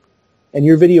it, and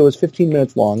your video is 15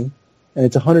 minutes long, and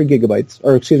it's 100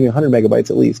 megabytes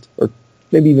at least, or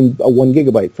maybe even a 1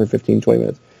 gigabyte for 15, 20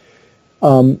 minutes.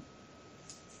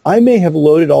 I may have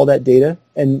loaded all that data,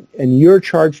 and you're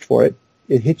charged for it.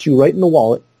 It hits you right in the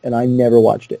wallet, and I never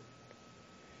watched it.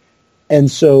 And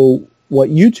so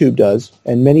what YouTube does,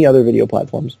 and many other video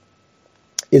platforms,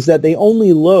 is that they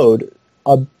only load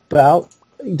about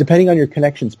depending on your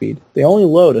connection speed, they only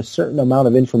load a certain amount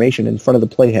of information in front of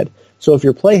the playhead. So if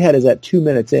your playhead is at 2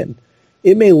 minutes in,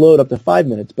 it may load up to 5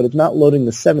 minutes, but it's not loading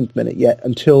the 7th minute yet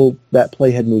until that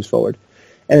playhead moves forward.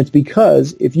 And it's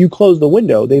because if you close the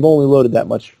window, they've only loaded that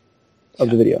much of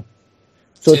the video.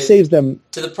 So it saves them...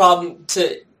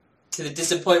 To the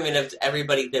disappointment of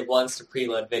everybody that wants to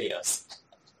preload videos.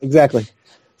 Exactly.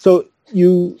 So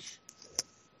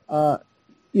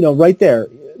right there,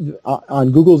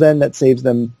 on Google's end, that saves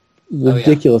them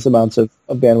ridiculous amounts of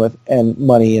bandwidth and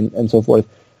money and so forth,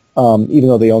 even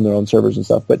though they own their own servers and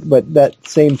stuff. But that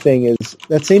same thing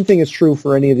is true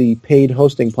for any of the paid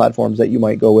hosting platforms that you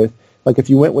might go with. Like if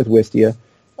you went with Wistia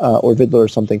or Vidler or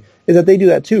something, is that they do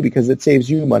that too because it saves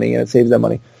you money and it saves them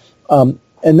money.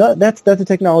 And that's a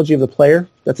technology of the player.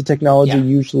 That's a technology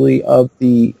usually of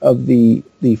the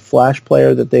Flash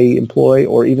player that they employ,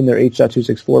 or even their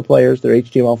H.264 players, their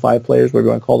HTML5 players, whatever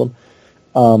you want to call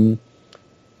them.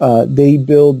 They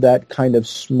build that kind of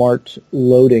smart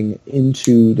loading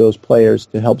into those players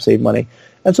to help save money.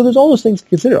 And so there's all those things to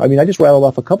consider. I mean, I just rattled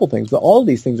off a couple things, but all of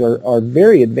these things are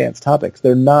very advanced topics.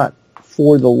 They're not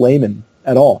for the layman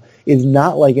at all. It's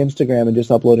not like Instagram and just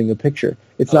uploading a picture.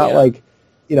 It's not like,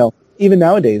 even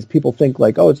nowadays, people think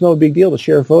like, oh, it's no big deal to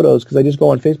share photos because I just go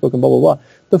on Facebook and blah, blah, blah.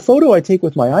 The photo I take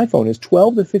with my iPhone is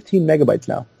 12 to 15 megabytes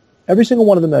now. Every single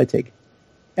one of them that I take.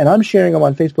 And I'm sharing them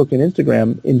on Facebook and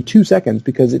Instagram in 2 seconds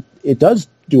because it does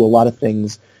do a lot of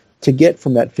things to get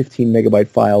from that 15 megabyte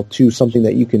file to something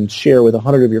that you can share with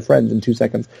 100 of your friends in 2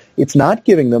 seconds. It's not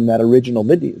giving them that original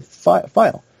video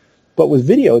file. But with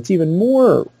video, it's even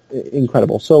more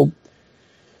incredible. So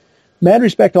mad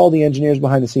respect to all the engineers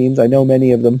behind the scenes. I know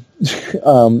many of them,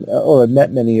 or I've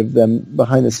met many of them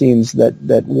behind the scenes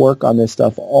that work on this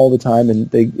stuff all the time,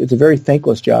 and it's a very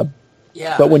thankless job.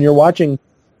 Yeah. But when you're watching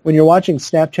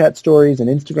Snapchat stories and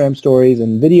Instagram stories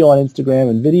and video on Instagram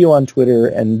and video on Twitter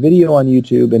and video on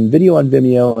YouTube and video on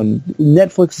Vimeo and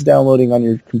Netflix is downloading on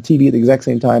your TV at the exact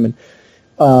same time, and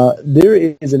there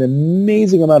is an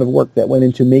amazing amount of work that went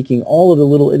into making all of the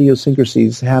little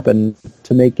idiosyncrasies happen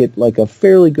to make it like a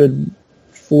fairly good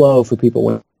flow for people.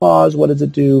 When you pause, what does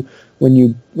it do? When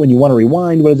you want to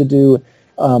rewind, what does it do?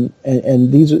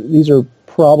 And these are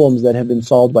problems that have been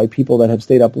solved by people that have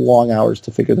stayed up long hours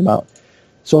to figure them out.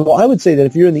 So I would say that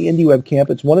if you're in the indie web camp,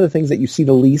 it's one of the things that you see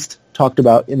the least talked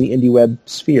about in the indie web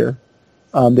sphere.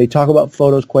 They talk about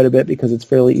photos quite a bit because it's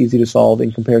fairly easy to solve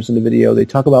in comparison to video. They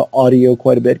talk about audio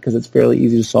quite a bit because it's fairly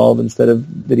easy to solve instead of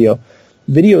video.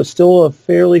 Video is still a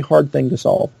fairly hard thing to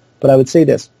solve. But I would say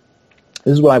this.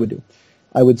 This is what I would do.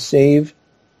 I would save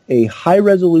a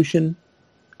high-resolution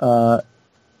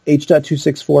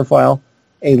H.264 file,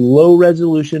 a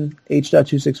low-resolution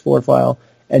H.264 file,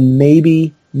 and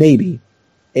maybe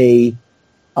a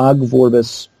Ogg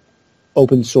Vorbis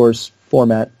open source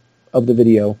format of the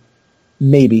video.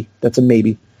 Maybe. That's a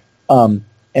maybe. And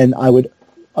I would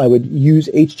use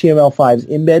HTML5's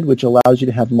embed, which allows you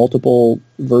to have multiple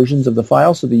versions of the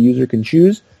file so the user can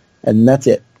choose, and that's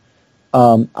it.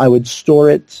 I would store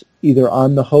it either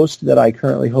on the host that I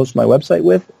currently host my website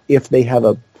with, if they have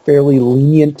a fairly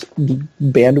lenient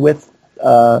bandwidth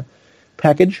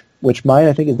package, which mine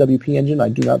I think is WP Engine. I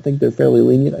do not think they're fairly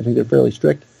lenient. I think they're fairly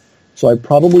strict. So I would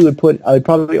probably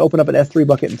open up an S3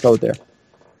 bucket and throw it there.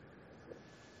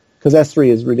 Because S3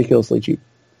 is ridiculously cheap.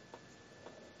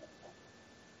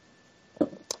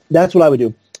 That's what I would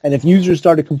do. And if users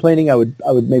started complaining, I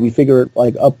would maybe figure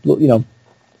like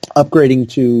upgrading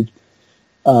to,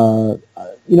 I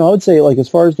would say like as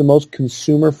far as the most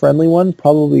consumer friendly one,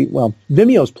 probably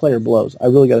Vimeo's player blows. I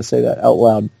really got to say that out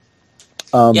loud.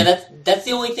 That's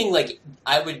the only thing. Like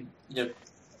I would,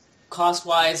 cost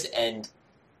wise and,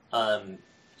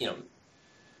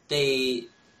 they,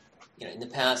 in the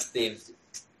past they've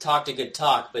talked a good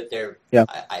talk, but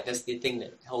that's the thing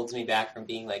that holds me back from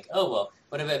being like, oh, well,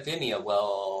 what about Vimeo?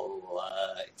 Well,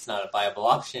 it's not a viable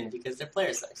option because their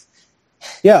player size.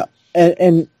 Yeah,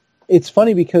 and it's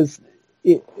funny because,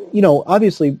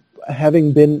 obviously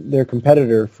having been their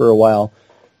competitor for a while,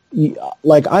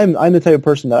 like I'm the type of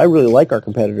person that I really like our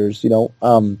competitors. I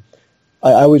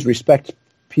always respect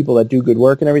people that do good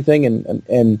work and everything,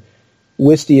 and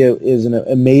Wistia is an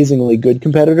amazingly good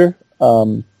competitor.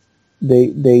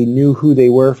 They knew who they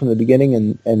were from the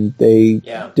beginning, and they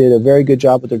did a very good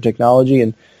job with their technology,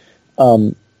 and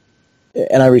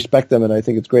I respect them, and I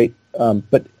think it's great.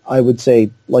 But I would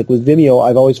say, like with Vimeo,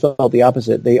 I've always felt the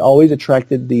opposite. They always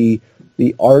attracted the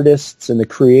artists and the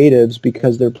creatives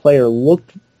because their player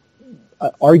looked,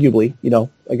 arguably,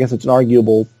 I guess it's an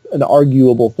arguable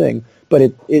thing,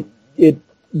 but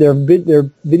their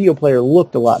video player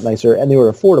looked a lot nicer, and they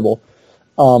were affordable.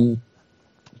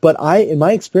 But in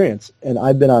my experience, and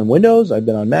I've been on Windows, I've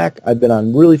been on Mac, I've been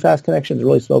on really fast connections,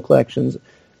 really slow connections.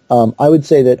 I would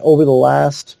say that over the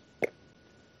last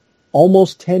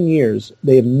almost 10 years,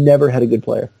 they have never had a good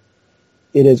player.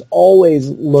 It has always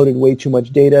loaded way too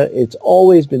much data. It's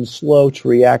always been slow to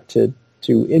react to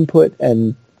input,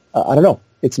 and I don't know.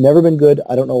 It's never been good.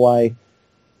 I don't know why.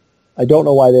 I don't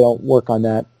know why they don't work on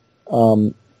that.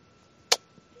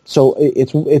 So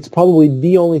it's probably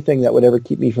the only thing that would ever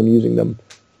keep me from using them.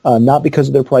 Not because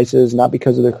of their prices, not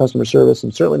because of their customer service,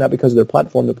 and certainly not because of their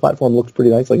platform. The platform looks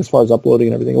pretty nice, like as far as uploading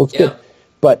and everything, it looks good.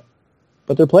 But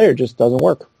their player just doesn't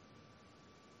work.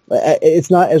 It's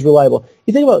not as reliable.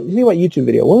 You think about YouTube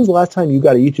video. When was the last time you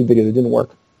got a YouTube video that didn't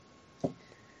work?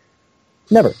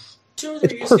 Never. 2 or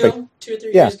 3 years perfect. ago. 2 or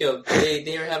 3 years ago,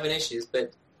 they were having issues,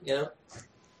 but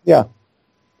Yeah,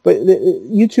 but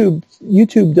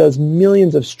YouTube does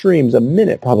millions of streams a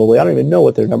minute probably. I don't even know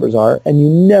what their numbers are, and you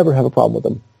never have a problem with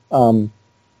them.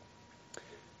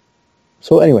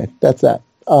 So anyway, that's that.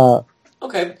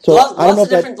 Okay. So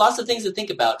lots of things to think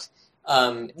about,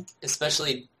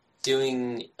 especially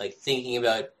thinking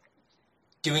about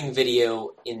doing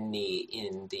video in the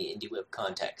indie web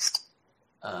context,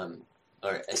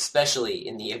 or especially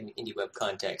in the indie web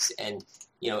context, and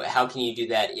how can you do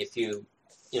that if you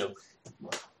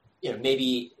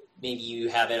maybe you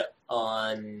have it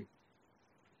on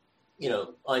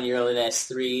on your own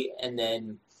S3, and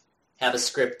then have a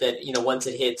script that once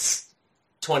it hits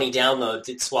 20 downloads,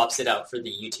 it swaps it out for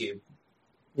the YouTube,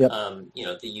 the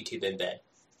YouTube embed.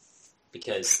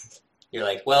 Because you're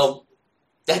like, well,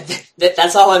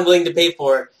 that's all I'm willing to pay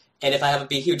for, and if I have a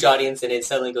big, huge audience and it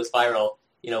suddenly goes viral,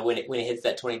 when it hits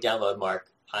that 20 download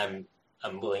mark, I'm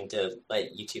willing to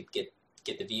let YouTube get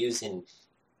the views, and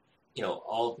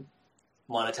I'll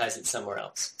monetize it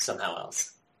somehow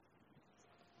else.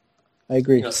 I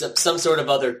agree. Some sort of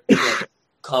other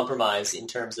compromise in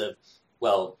terms of,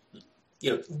 well,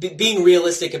 being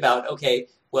realistic about, okay,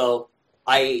 well,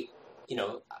 I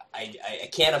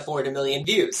can't afford 1 million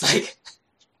views.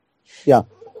 Yeah.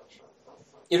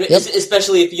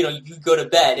 Especially if you go to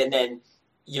bed and then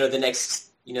the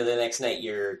next night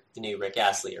you're the new Rick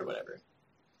Astley or whatever.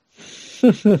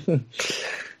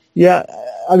 Yeah,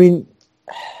 I mean,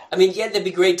 that'd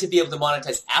be great to be able to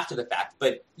monetize after the fact,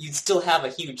 but you'd still have a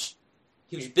huge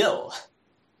bill.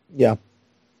 Yeah.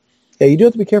 Yeah, you do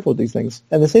have to be careful with these things.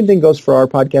 And the same thing goes for our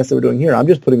podcast that we're doing here. I'm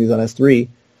just putting these on S3.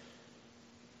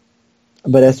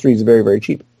 But S3 is very, very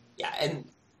cheap. Yeah, and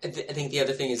I think the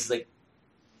other thing is like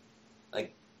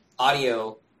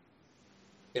audio.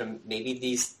 Maybe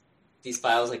these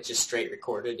files just straight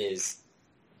recorded is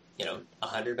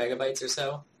 100 megabytes or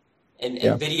so, and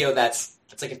video that's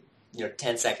like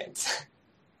 10 seconds.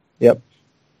 Yep.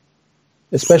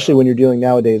 Especially when you're dealing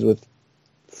nowadays with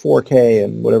 4K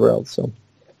and whatever else.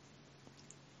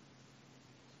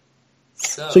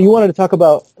 So you wanted to talk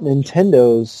about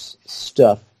Nintendo's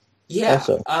stuff. Yeah.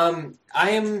 Also.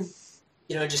 I am,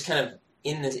 just kind of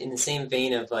in the same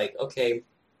vein of okay,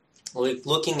 well,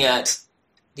 looking at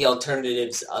the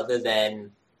alternatives other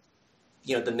than,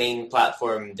 the main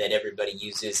platform that everybody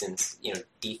uses and,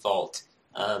 default.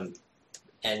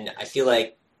 And I feel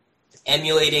like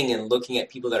emulating and looking at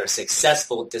people that are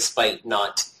successful despite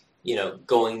not,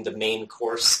 going the main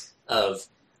course of,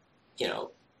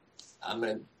 I'm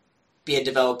going to be a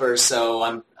developer, so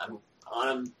I'm on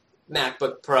a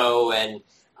MacBook Pro, and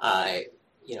I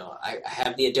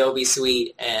have the Adobe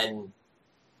suite, and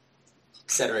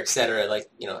et cetera, et cetera.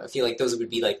 I feel like those would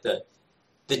be the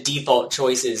default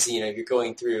choices. You're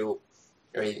going through,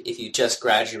 or if you just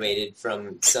graduated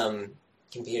from some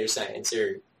computer science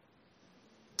or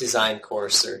design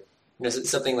course, or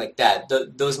something like that.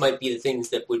 Those might be the things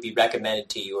that would be recommended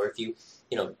to you. Or if you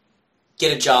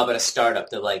get a job at a startup,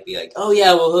 they'll be like, oh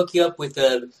yeah, we'll hook you up with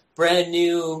a brand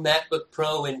new MacBook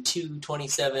Pro and two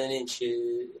 27-inch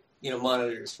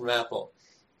monitors from Apple.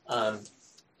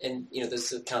 And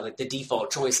those are kind of the default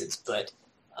choices. But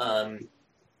I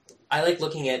like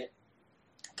looking at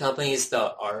companies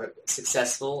that are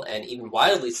successful and even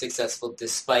wildly successful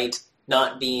despite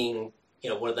not being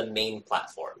one of the main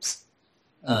platforms.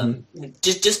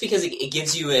 Just because it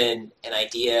gives you an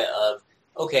idea of,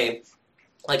 okay,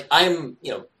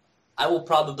 I will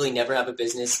probably never have a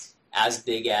business as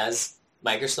big as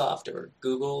Microsoft or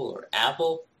Google or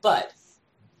Apple, but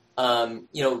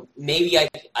maybe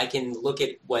I can look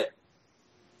at what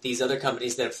these other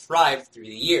companies that have thrived through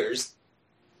the years,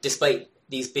 despite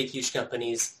these big, huge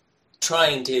companies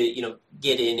trying to,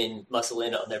 get in and muscle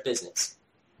in on their business.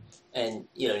 And,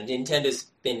 Nintendo's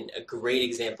been a great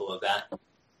example of that.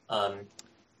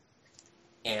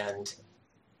 And,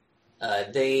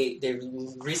 They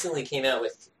recently came out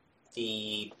with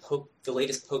the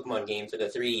latest Pokemon game for the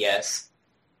 3DS,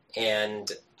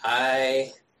 and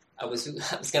I was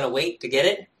gonna wait to get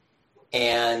it,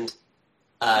 and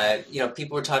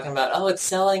people were talking about, oh, it's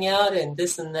selling out and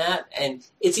this and that, and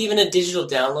it's even a digital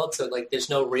download, so like there's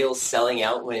no real selling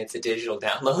out when it's a digital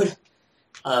download.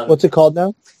 What's it called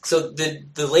now? So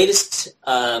the latest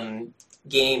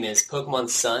game is Pokemon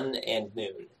Sun and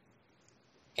Moon,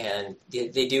 and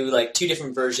they do like two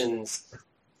different versions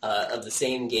of the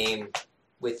same game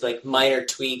with like minor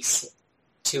tweaks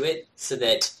to it, so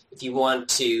that if you want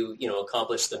to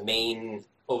accomplish the main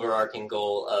overarching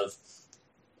goal of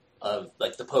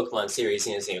like the Pokemon series,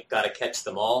 you've got to catch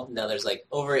them all. Now there's like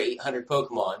over 800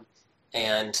 Pokemon,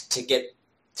 and to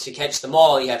catch them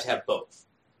all, you have to have both,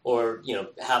 or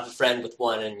have a friend with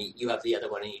one and you have the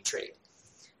other one and you trade.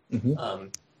 Mm-hmm.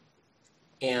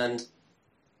 And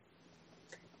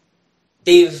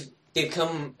they've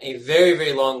come a very,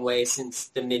 very long way since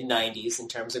the mid '90s in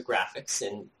terms of graphics,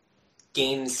 and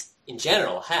games in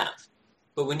general have.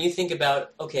 But when you think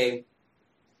about, okay,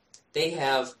 they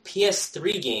have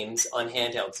PS3 games on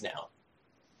handhelds now.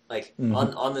 Like,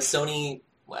 on the Sony,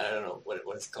 I don't know what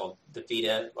it's called, the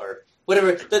Vita, or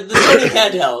whatever, the Sony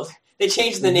handheld. They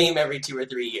change the name every 2 or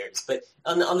 3 years. But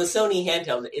on the Sony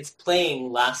handheld, it's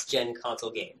playing last-gen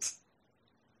console games.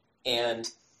 And,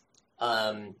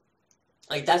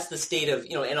 like, that's the state of,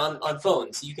 and on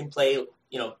phones, you can play,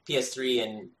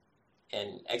 PS3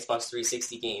 and Xbox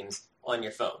 360 games on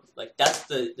your phone. Like, that's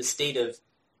the state of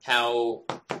how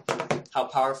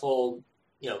powerful,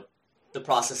 the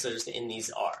processors in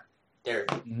these are. They're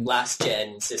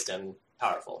last-gen system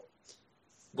powerful.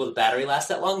 Will the battery last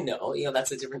that long? No.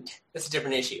 That's a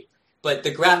different issue. But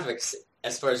the graphics,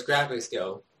 as far as graphics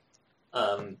go,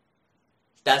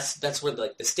 that's where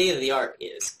like the state of the art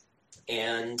is.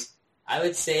 And I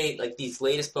would say like these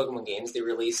latest Pokemon games they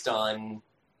released on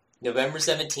November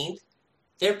 17th,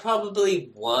 they're probably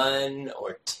 1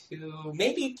 or 2,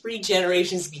 maybe 3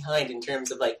 generations behind in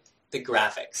terms of like the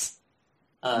graphics.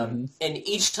 And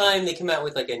each time they come out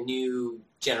with like a new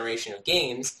generation of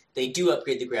games, they do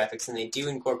upgrade the graphics and they do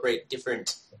incorporate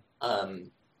different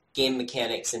game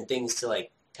mechanics and things to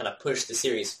like kind of push the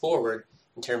series forward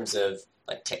in terms of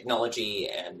like technology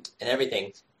and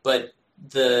everything. But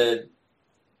the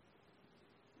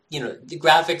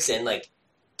graphics and like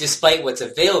despite what's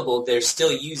available, they're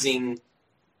still using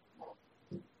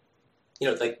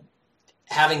like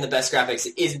having the best graphics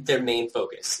isn't their main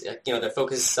focus. Their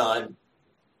focus is on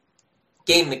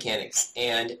game mechanics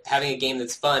and having a game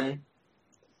that's fun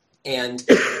and,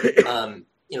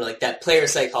 like that player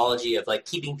psychology of like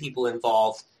keeping people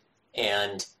involved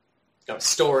and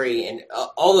story and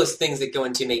all those things that go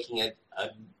into making a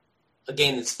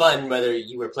game that's fun, whether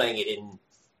you were playing it in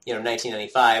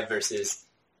 1995 versus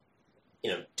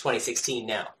 2016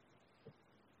 now.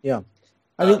 Yeah,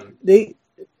 I mean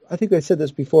I think I said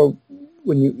this before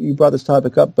when you brought this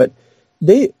topic up, but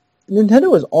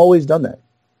Nintendo has always done that.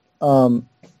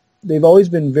 They've always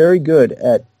been very good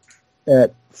at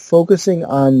focusing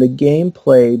on the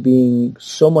gameplay being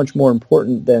so much more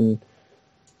important than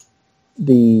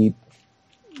the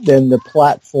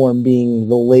platform being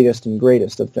the latest and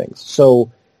greatest of things. So,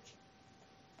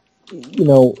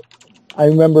 I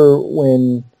remember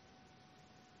when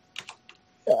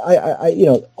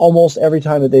I almost every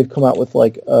time that they've come out with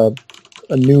like a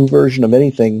new version of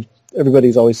anything,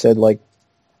 everybody's always said like,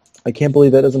 I can't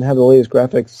believe that doesn't have the latest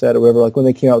graphics set or whatever, like when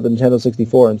they came out with the Nintendo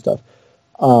 64 and stuff.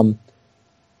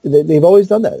 They've always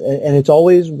done that, and it's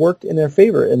always worked in their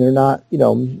favor, and they're not,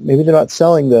 maybe they're not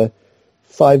selling the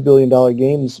 $5 billion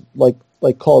games like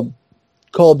Call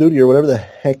of Duty or whatever the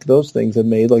heck those things have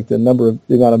made, like the amount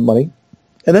of money.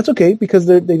 And that's okay, because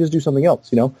they just do something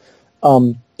else,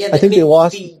 I think they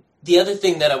lost... The other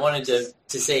thing that I wanted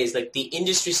to say is, like, the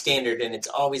industry standard, and it's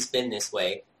always been this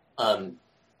way,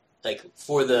 like,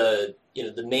 for the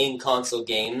main console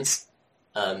games,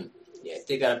 if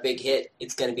they got a big hit,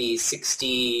 it's going to be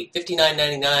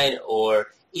 $59.99, or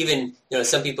even,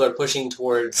 some people are pushing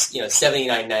towards,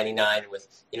 $79.99 with,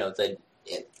 the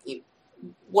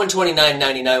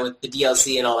 $129.99 with the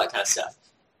DLC and all that kind of stuff.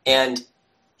 And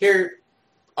here,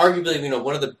 arguably,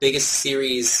 one of the biggest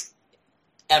series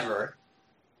ever,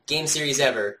 game series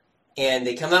ever, and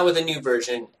they come out with a new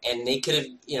version, and they could have,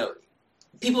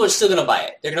 people are still going to buy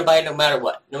it. They're going to buy it no matter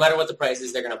what. No matter what the price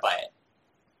is, they're going to buy it.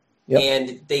 Yep.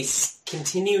 And they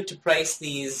continue to price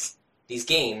these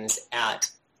games at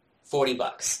 $40,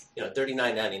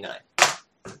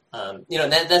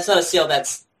 $39.99. That's not a sale.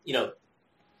 That's the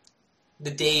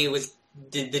day it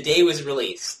was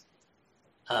released.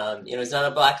 It's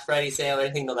not a Black Friday sale or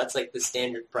anything. No, that's like the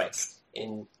standard price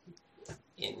in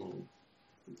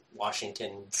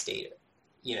Washington State,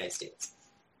 United States.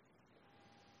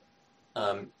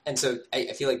 And so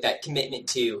I feel like that commitment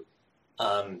to,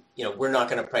 we're not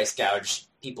going to price gouge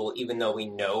people, even though we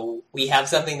know we have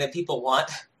something that people want,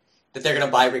 that they're going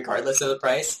to buy regardless of the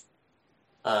price.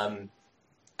 I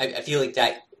feel like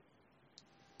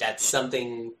that's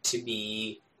something to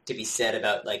be said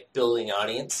about like building an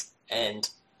audience and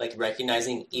like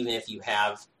recognizing even if you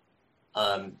have,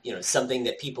 something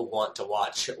that people want to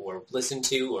watch or listen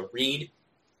to or read,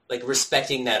 like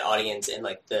respecting that audience and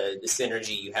like the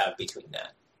synergy you have between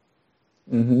that.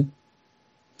 Mm-hmm.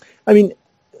 I mean,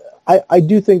 I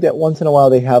do think that once in a while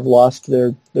they have lost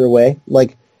their way.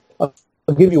 Like, I'll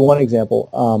give you one example.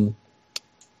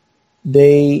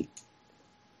 Nintendo,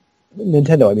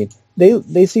 I mean,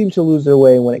 they seem to lose their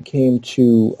way when it came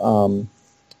to,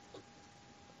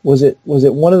 was it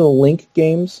one of the Link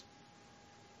games?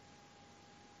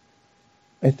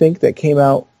 I think that came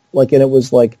out, like, and it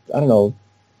was like, I don't know,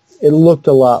 it looked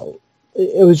a lot,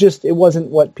 it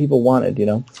wasn't what people wanted,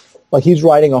 Like, he's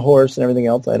riding a horse and everything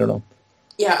else, I don't know.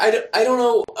 Yeah, I don't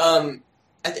know.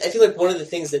 I feel like one of the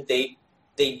things that they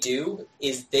do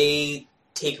is they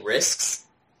take risks,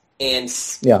 and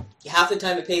half the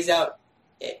time it pays out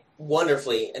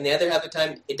wonderfully, and the other half the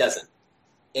time it doesn't.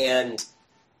 And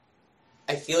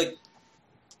I feel like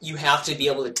you have to be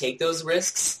able to take those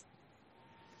risks,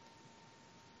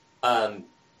 in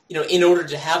order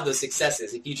to have those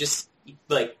successes. If you just,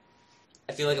 like,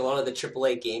 I feel like a lot of the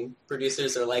AAA game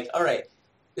producers are like, all right,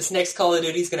 this next Call of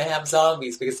Duty is going to have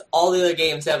zombies because all the other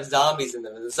games have zombies in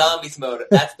them. And the zombies mode,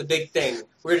 that's the big thing.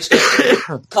 We're just going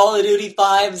to Call of Duty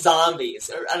 5 zombies.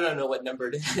 Or I don't know what number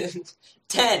it is.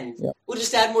 10. Yep. We'll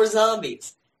just add more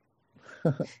zombies.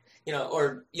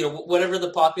 Whatever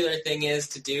the popular thing is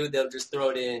to do, they'll just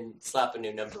throw it in, slap a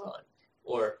new number on.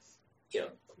 Or, do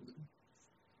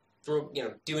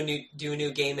a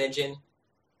new game engine.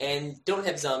 And don't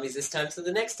have zombies this time, so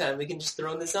the next time we can just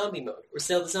throw in the zombie mode, or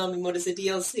sell the zombie mode as a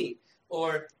DLC,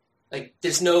 or like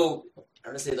there's no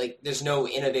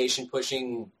innovation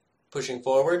pushing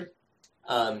forward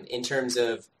in terms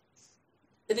of.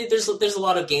 I think there's a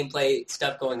lot of gameplay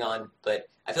stuff going on, but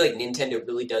I feel like Nintendo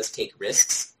really does take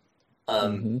risks,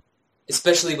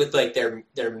 especially with like their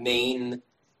main.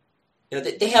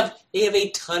 They have a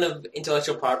ton of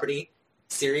intellectual property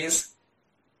series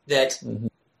that. Mm-hmm.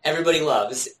 Everybody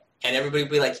loves, and everybody will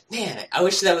be like, man, I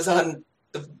wish that was on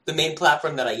the main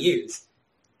platform that I use.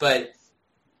 But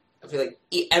I feel like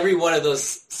every one of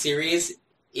those series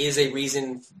is a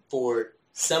reason for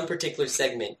some particular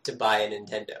segment to buy a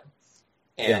Nintendo.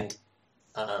 And,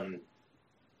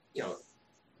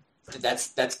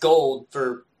 that's gold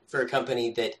for a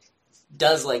company that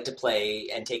does like to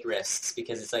play and take risks,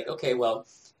 because it's like, okay, well,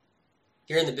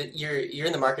 you're in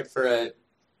the market for a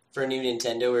new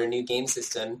Nintendo or a new game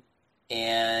system,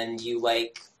 and you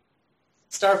like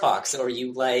Star Fox, or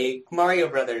you like Mario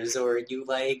Brothers, or you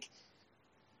like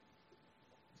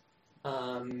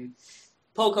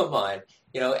Pokemon,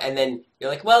 and then you're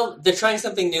like, well, they're trying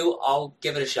something new, I'll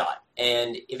give it a shot.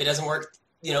 And if it doesn't work,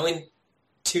 in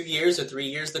 2 years or 3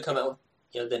 years, they'll come out,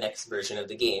 the next version of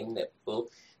the game that will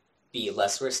be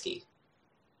less risky.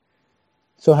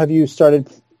 So have you started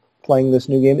playing this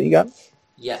new game that you got?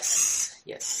 Yes.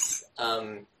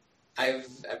 I've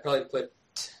probably put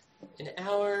an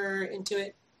hour into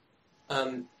it.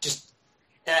 I've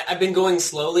been going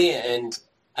slowly, and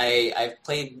I've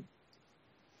played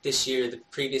this year the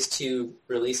previous 2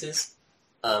 releases,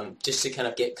 just to kind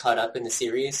of get caught up in the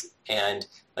series and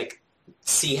like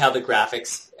see how the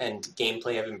graphics and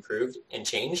gameplay have improved and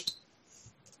changed.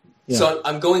 Yeah. So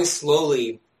I'm going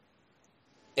slowly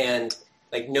and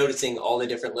like noticing all the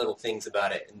different little things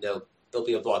about it, and there'll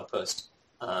be a blog post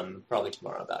probably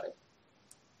tomorrow about it.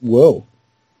 Whoa!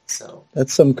 So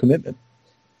that's some commitment.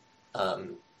 I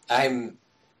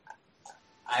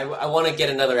want to get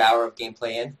another hour of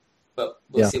gameplay in, but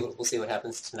we'll see what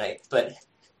happens tonight. But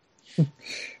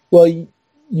well,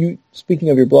 you speaking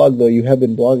of your blog though, you have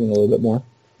been blogging a little bit more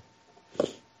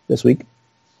this week.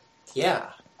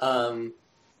 Yeah. I've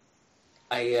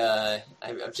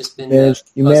just been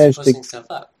posting stuff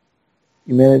up.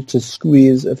 You managed to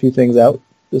squeeze a few things out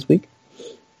this week?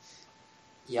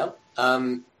 Yep.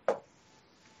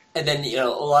 And then, a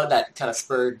lot of that kind of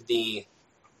spurred the,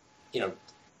 I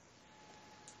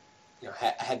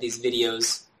had these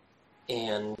videos,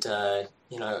 and, I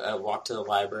walked to the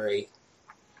library,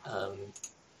 and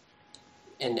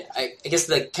I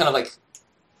guess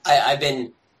I've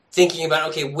been thinking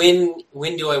about, okay, when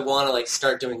do I want to, like,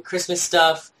 start doing Christmas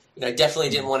stuff? I definitely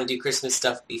didn't want to do Christmas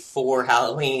stuff before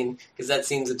Halloween because that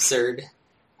seems absurd.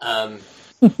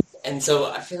 And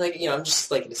so I feel like, I'm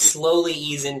just like to slowly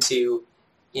ease into,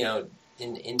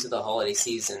 into the holiday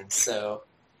season. So,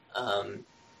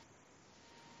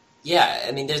 yeah,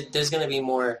 I mean, there's going to be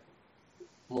more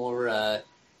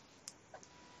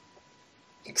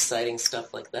exciting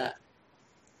stuff like that.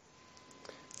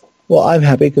 Well, I'm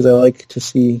happy because I like to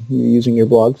see you using your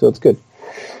blog, so it's good.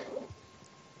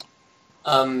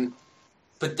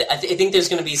 But I think there's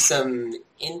going to be some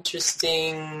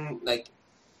interesting, like,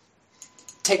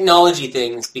 technology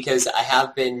things because I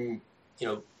have been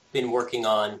working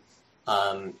on,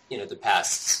 the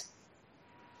past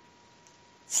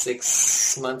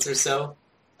 6 months or so,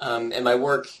 and my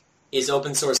work is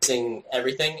open sourcing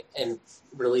everything and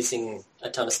releasing a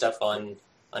ton of stuff on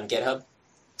GitHub.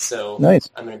 So nice.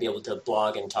 I'm going to be able to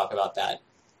blog and talk about that.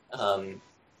 I'm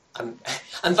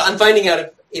finding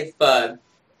out if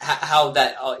how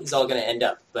that is all going to end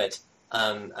up, but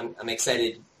I'm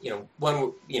excited.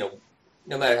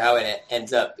 No matter how it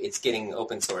ends up, it's getting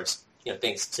open source.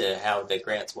 Thanks to how the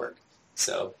grants work.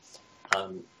 So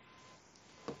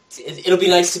it'll be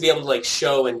nice to be able to like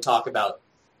show and talk about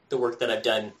the work that I've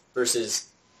done versus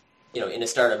in a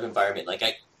startup environment, like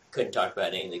I couldn't talk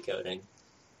about any of the code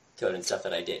and stuff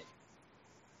that I did.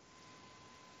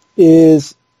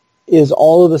 Is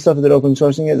all of the stuff that open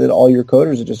sourcing is it all your code,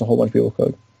 or is it just a whole bunch of people's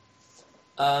code?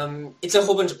 It's a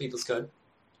whole bunch of people's code,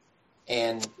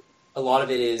 and a lot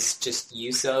of it is just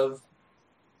use of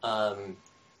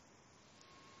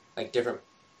like different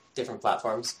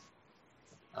platforms.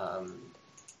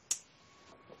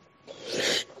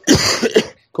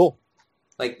 Cool.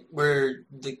 Like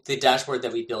the dashboard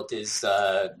that we built is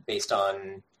based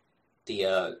on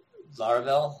the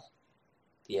Laravel,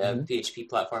 the PHP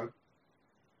platform.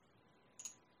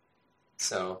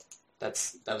 So that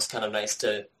was kind of nice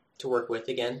to work with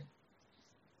again.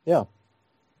 Yeah.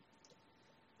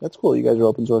 That's cool. You guys are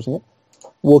open sourcing it.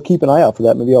 We'll keep an eye out for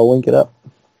that. Maybe I'll link it up.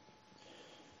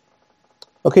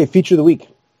 Okay, feature of the week.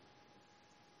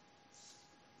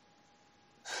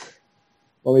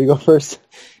 Want me to go first?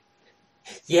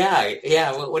 Yeah.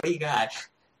 What do you got?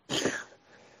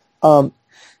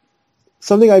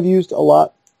 Something I've used a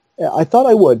lot. I thought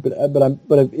I would,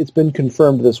 but it's been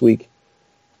confirmed this week.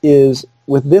 Is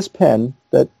with this pen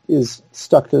that is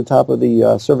stuck to the top of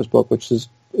the service book,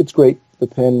 it's great. The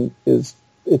pen is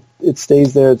it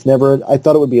stays there. It's never. I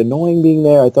thought it would be annoying being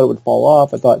there. I thought it would fall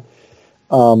off. I thought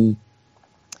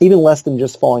even less than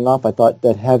just falling off. I thought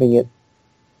that having it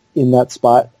in that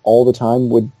spot all the time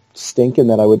would stink, and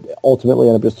that I would ultimately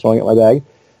end up just throwing it in my bag.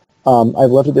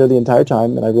 I've left it there the entire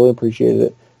time, and I really appreciated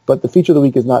it. But the feature of the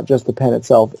week is not just the pen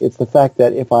itself. It's the fact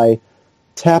that if I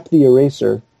tap the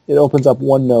eraser, it opens up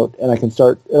OneNote, and it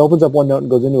opens up OneNote and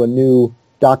goes into a new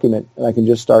document, and I can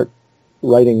just start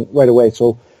writing right away.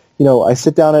 So, I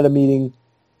sit down at a meeting.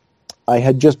 I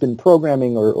had just been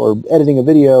programming or editing a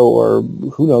video or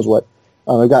who knows what.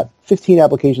 I've got 15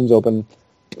 applications open.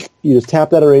 You just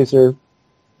tap that eraser.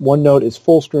 OneNote is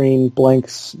full screen, blank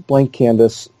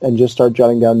canvas, and just start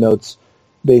jotting down notes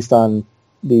based on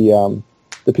the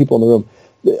people in the room.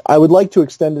 I would like to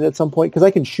extend it at some point because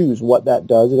I can choose what that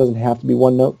does. It doesn't have to be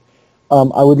OneNote.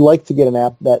 I would like to get an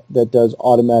app that does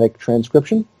automatic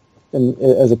transcription, and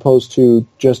as opposed to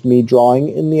just me drawing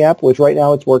in the app, which right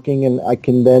now it's working, and I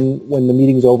can then, when the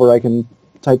meeting's over, I can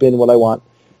type in what I want.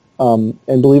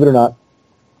 And believe it or not,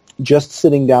 just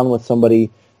sitting down with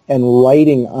somebody and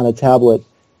writing on a tablet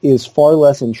is far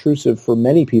less intrusive for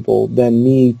many people than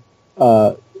me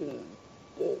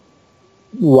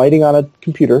writing on a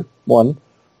computer, one,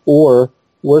 or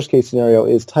worst case scenario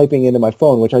is typing into my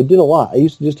phone, which I did a lot. I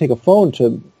used to just take a phone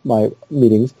to my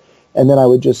meetings, and then I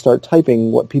would just start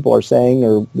typing what people are saying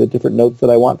or the different notes that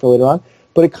I want for later on.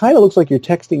 But it kind of looks like you're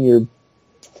texting your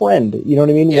friend, you know what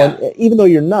I mean? Yeah. Even though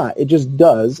you're not, it just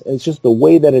does. It's just the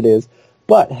way that it is.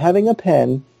 But having a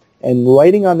pen and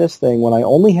writing on this thing when I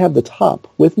only have the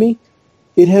top with me,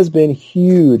 it has been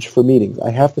huge for meetings.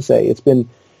 I have to say,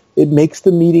 it makes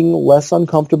the meeting less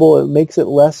uncomfortable. It makes it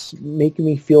making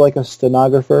me feel like a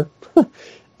stenographer.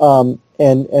 And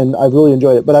I've really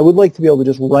enjoyed it. But I would like to be able to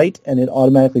just write and it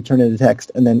automatically turn into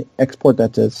text and then export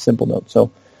that to simple notes.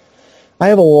 So I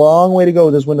have a long way to go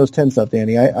with this Windows 10 stuff,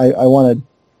 Danny. I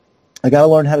got to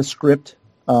learn how to script.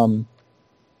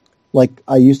 Like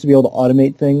I used to be able to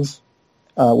automate things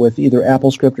with either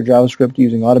AppleScript or JavaScript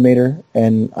using Automator,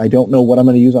 and I don't know what I'm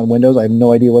going to use on Windows. I have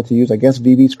no idea what to use. I guess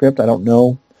VBScript, I don't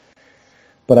know.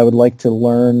 But I would like to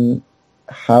learn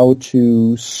how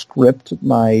to script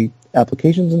my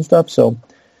applications and stuff. So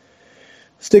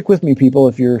stick with me, people.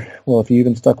 If you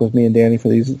even stuck with me and Danny for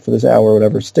this hour or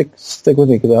whatever, stick with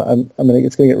me because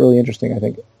it's gonna get really interesting, I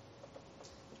think.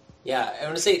 Yeah, I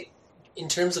want to say, in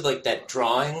terms of like that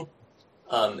drawing,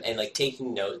 and like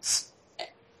taking notes.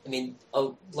 I mean, a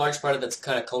large part of that's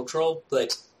kind of cultural,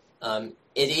 but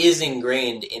it is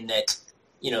ingrained in that,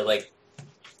 like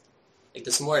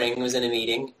this morning I was in a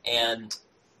meeting and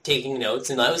taking notes,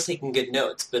 and I was taking good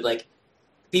notes, but like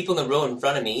people in the row in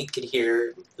front of me could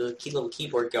hear the little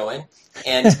keyboard going,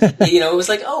 and it was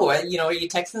like, oh, are you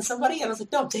texting somebody? And I was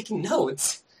like, no, I'm taking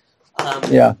notes.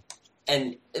 Yeah.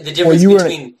 And the difference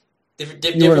between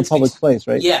you were in a public place,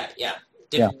 right? Yeah.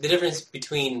 The difference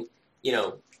between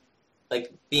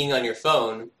like being on your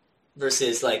phone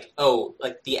versus like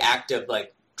the act of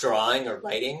like drawing or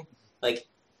writing, like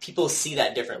people see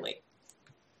that differently.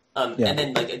 And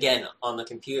then like again on the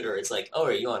computer, it's like, oh,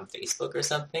 are you on Facebook or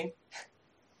something?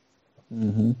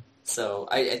 Mm-hmm. So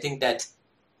I think that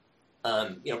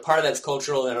part of that's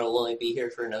cultural and it'll only be here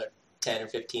for another 10 or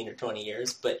 15 or 20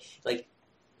 years, but like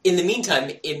in the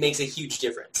meantime, it makes a huge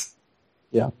difference.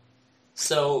 Yeah.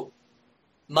 So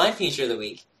my feature of the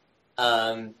week,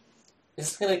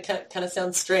 this is going to kind of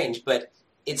sound strange, but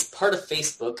it's part of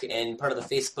Facebook and part of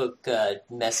the Facebook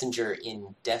Messenger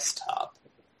in desktop.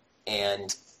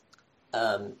 And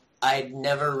I'd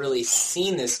never really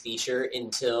seen this feature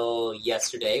until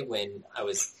yesterday when I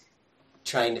was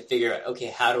trying to figure out, okay,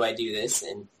 how do I do this?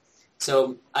 And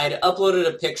so I'd uploaded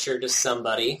a picture to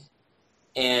somebody,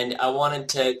 and I wanted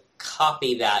to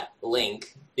copy that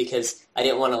link because I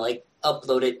didn't want to like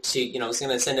upload it to, I was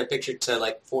going to send a picture to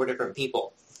like 4 different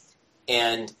people.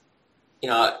 And,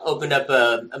 I opened up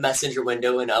a messenger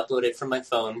window and uploaded from my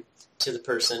phone to the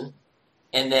person.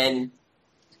 And then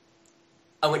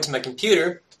I went to my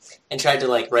computer and tried to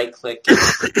like right click and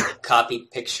copy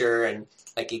picture, and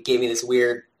like it gave me this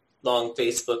weird long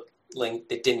Facebook link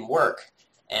that didn't work.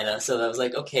 And so I was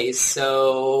like, okay,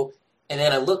 so, and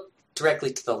then I looked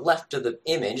directly to the left of the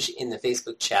image in the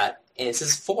Facebook chat, and it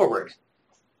says forward.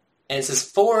 And it says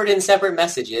forward in separate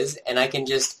messages, and I can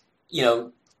just,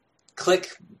 click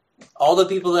all the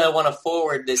people that I want to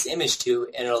forward this image to,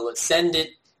 and it'll send it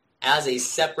as a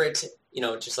separate,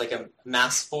 just like a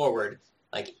mass forward,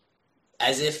 like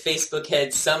as if Facebook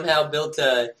had somehow built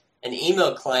an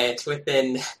email client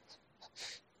within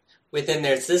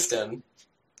their system,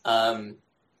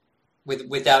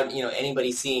 without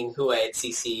anybody seeing who I had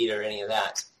CC'd or any of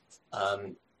that.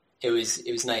 It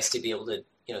was nice to be able to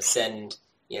send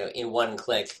in one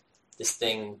click this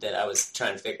thing that I was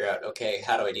trying to figure out. Okay,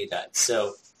 how do I do that?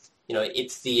 So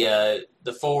it's the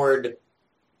forward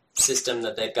system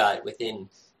that they've got within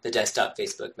the desktop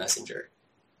Facebook Messenger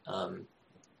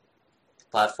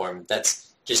platform.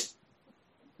 That's just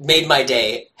made my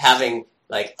day, having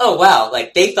like, oh wow,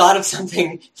 like they thought of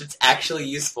something that's actually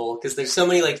useful, because there's so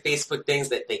many like Facebook things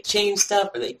that they change stuff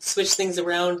or they switch things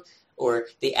around or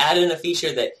they add in a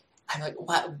feature that I'm like,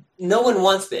 wow, no one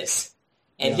wants this.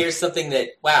 And here's something that,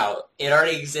 wow, it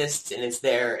already exists and it's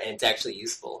there and it's actually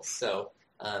useful. So,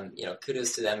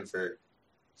 kudos to them for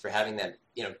having that,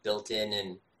 built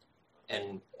in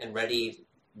and ready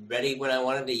when I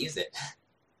wanted to use it.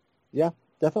 Yeah,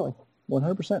 definitely.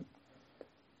 100%.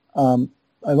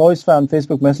 I've always found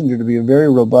Facebook Messenger to be a very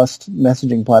robust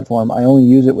messaging platform. I only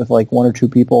use it with like 1 or 2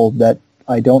 people that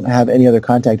I don't have any other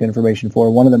contact information for.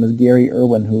 One of them is Gary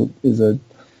Irwin, who is an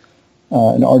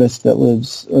artist that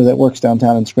works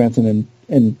downtown in Scranton,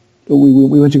 and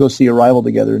we went to go see Arrival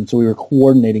together, and so we were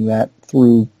coordinating that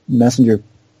through Messenger.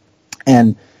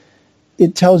 And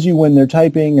it tells you when they're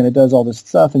typing, and it does all this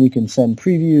stuff, and you can send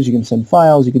previews, you can send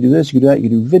files, you can do this, you can do that, you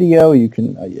can do video, you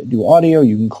can do audio,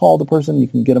 you can call the person, you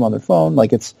can get them on their phone.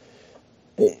 Like it's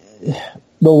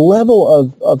the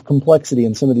level of complexity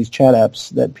in some of these chat apps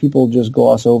that people just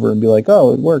gloss over and be like,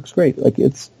 oh, it works great. Like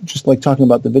it's just like talking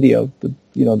about the video,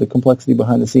 the complexity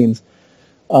behind the scenes.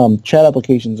 Chat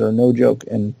applications are no joke,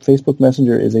 and Facebook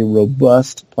Messenger is a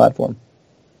robust platform.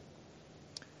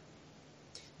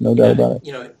 No doubt about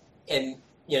it. And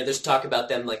there's talk about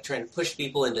them like trying to push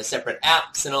people into separate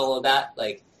apps and all of that.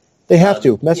 Like they have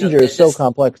to. Messenger is so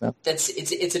complex now. It's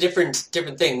a different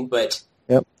thing, but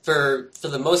yep. For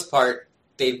the most part,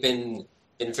 they've been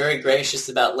very gracious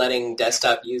about letting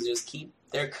desktop users keep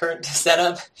their current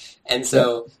setup, and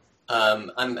so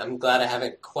I'm glad I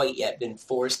haven't quite yet been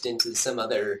forced into some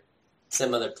other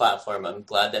platform. I'm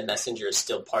glad that Messenger is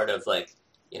still part of like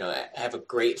I have a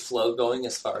great flow going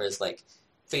as far as like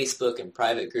Facebook and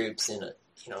private groups and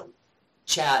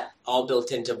chat all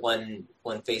built into one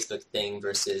Facebook thing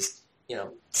versus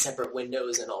separate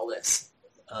windows and all this.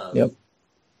 Yep.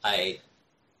 I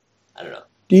don't know.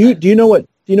 Do you know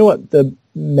you know what the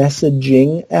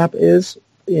messaging app is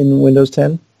in Windows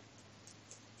 10?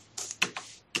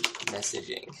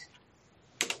 Messaging.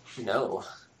 No.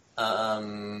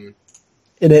 And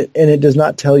it does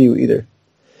not tell you either.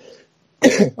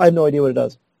 I have no idea what it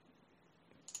does.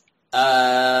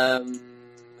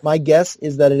 My guess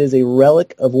is that it is a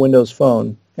relic of Windows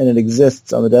Phone, and it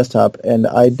exists on the desktop, and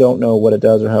I don't know what it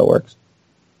does or how it works.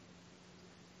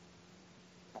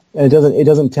 And it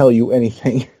doesn't tell you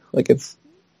anything. Like, it's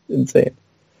insane.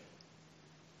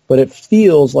 But it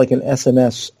feels like an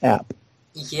SMS app.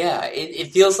 Yeah,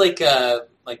 it feels like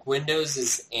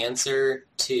Windows' answer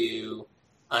to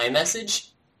iMessage.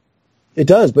 It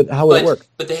does, but how would it work?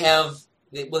 But they have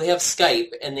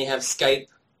Skype, and they have Skype.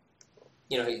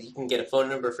 You know, you can get a phone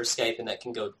number for Skype, and that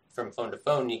can go from phone to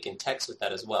phone. You can text with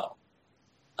that as well.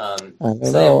 I don't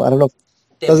know.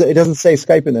 It doesn't say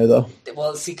Skype in there, though.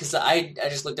 Well, see, because I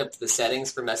just looked up the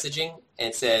settings for messaging, and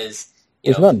it says...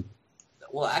 There's none.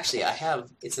 Well, actually,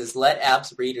 it says let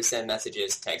apps read or send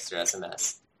messages, text, or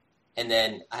SMS. And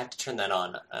then I have to turn that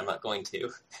on. I'm not going to.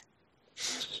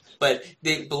 But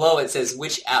below it says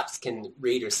which apps can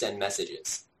read or send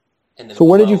messages. And then so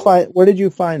where did you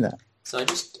find that? So I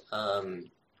just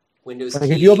Windows like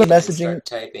key, if you open and messaging, start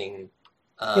typing.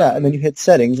 And then you hit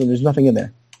settings, and there's nothing in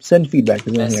there. Send feedback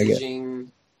is the only thing I get.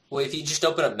 Well, if you just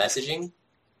open up messaging,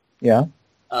 yeah,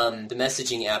 the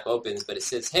messaging app opens, but it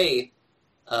says, hey,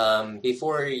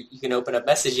 before you can open up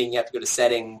messaging, you have to go to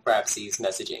setting, parentheses,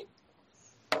 messaging.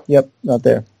 Yep, not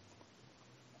there.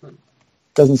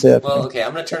 Doesn't say that. Well, okay,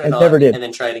 I'm going to turn it I on never did. And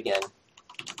then try it again.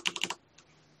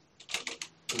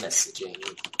 Messaging.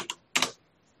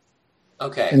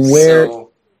 Okay, and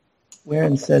where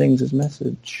in settings is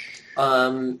message?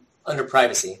 Under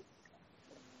privacy.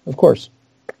 Of course.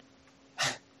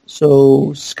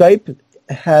 So Skype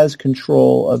has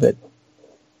control of it,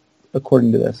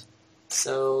 according to this.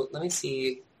 So let me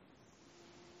see.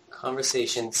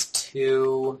 Conversations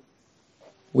to...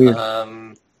 Weird.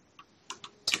 To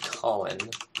Colin.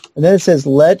 And then it says,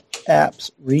 let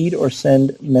apps read or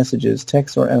send messages,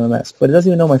 text or MMS. But it doesn't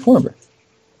even know my phone number.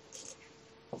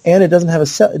 And it doesn't have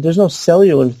there's no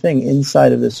cellular thing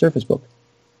inside of this Surface Book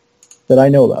that I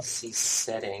know about. Let's see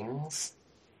settings.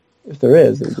 If there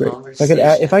is, that'd be great.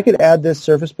 If I could add this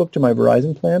Surface Book to my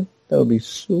Verizon plan, that would be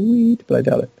sweet, but I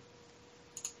doubt it.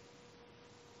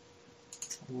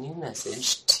 New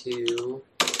message to...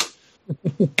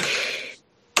 Do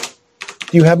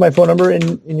you have my phone number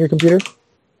in your computer?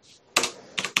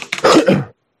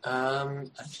 I'm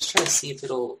just trying to see if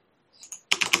it'll...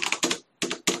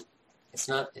 It's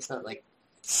not like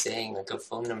saying like a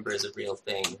phone number is a real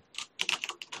thing.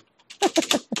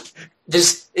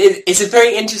 It's a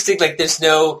very interesting, like there's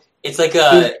no, it's like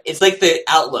the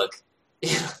Outlook.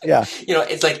 Yeah. You know,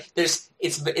 it's like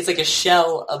it's like a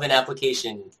shell of an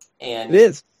application, and it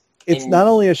is. It's not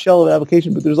only a shell of an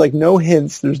application, but there's like no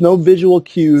hints, there's no visual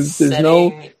cues, there's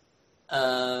maybe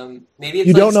it's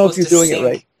you like don't know if you're doing sync. it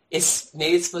right.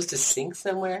 Maybe it's supposed to sync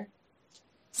somewhere.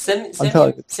 Send me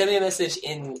a message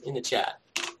in the chat.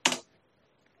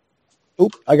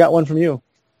 Oop, I got one from you.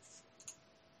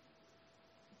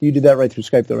 You did that right through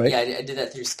Skype, though, right? Yeah, I did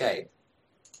that through Skype.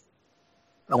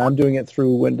 And I'm doing it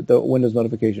through the Windows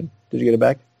notification. Did you get it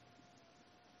back?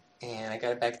 And I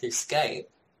got it back through Skype.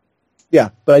 Yeah,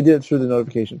 but I did it through the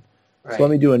notification. Right. So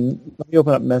let me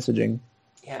open up messaging.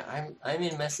 Yeah, I'm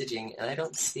in messaging, and I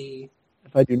don't see...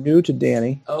 If I do new to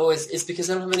Danny... Oh, it's because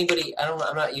I don't have anybody... I'm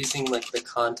not using, like, the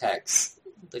contacts,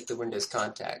 like the Windows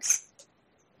contacts.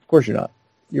 Of course you're not.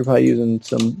 You're probably using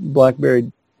some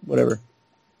BlackBerry, whatever.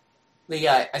 But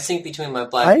yeah, I sync between my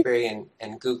BlackBerry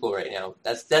and Google right now.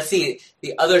 That's the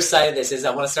other side of this is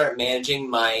I want to start managing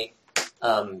my,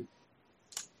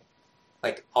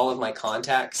 like, all of my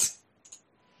contacts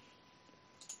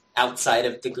outside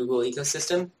of the Google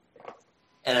ecosystem.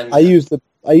 And I use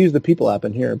the People app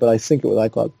in here, but I sync it with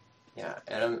iCloud. Yeah,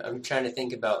 and I'm trying to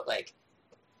think about, like,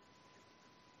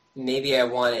 maybe I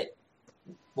want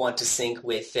to sync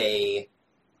with a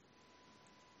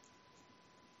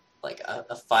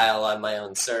file on my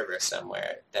own server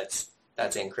somewhere that's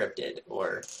encrypted,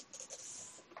 or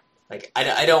like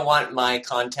I don't want my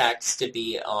contacts to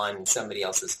be on somebody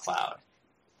else's cloud.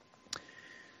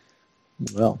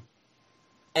 Well,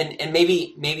 and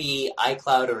maybe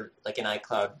iCloud, or like an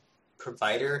iCloud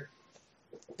provider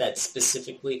that's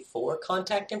specifically for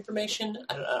contact information.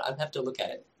 I'd have to look at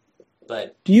it.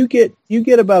 But do you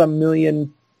get about 1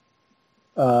 million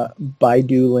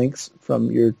Baidu links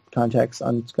from your contacts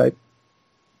on Skype?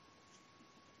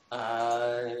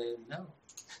 No.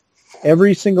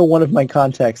 Every single one of my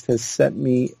contacts has sent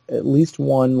me at least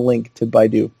one link to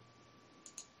Baidu.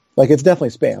 Like, it's definitely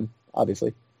spam.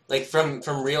 obviously. Like from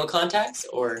real contacts,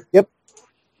 or Yep.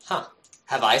 huh?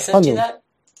 Have I sent you that?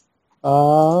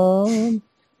 Um,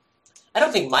 I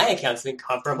don't think my account's been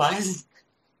compromised.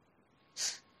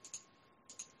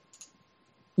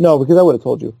 no, because I would have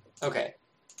told you. Okay.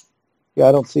 Yeah,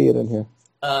 I don't see it in here.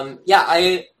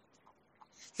 Yeah,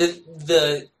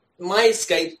 my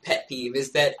Skype pet peeve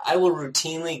is that I will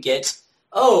routinely get,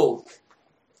 oh,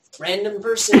 random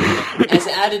person has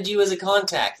added you as a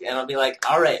contact, and I'll be like,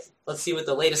 all right, let's see what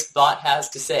the latest bot has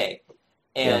to say.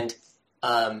 And,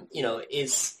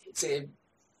 it's a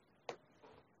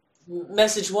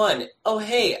message one. Oh,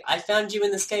 hey, I found you in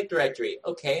the Skype directory.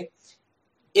 Okay.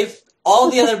 If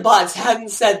all the other bots hadn't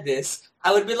said this,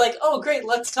 I would be like, oh, great,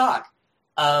 let's talk.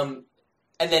 And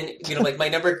then, like my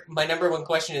number one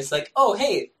question is like, oh,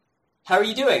 hey, how are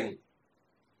you doing?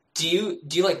 Do you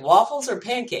like waffles or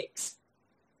pancakes?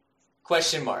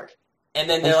 Question mark. And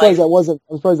then they're like, I'm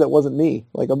surprised that wasn't me.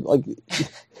 Like, I'm like,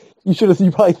 you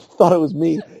probably thought it was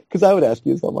me, because I would ask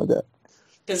you something like that.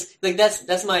 because like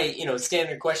that's my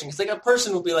standard question. Because like a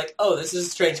person will be like, oh, this is a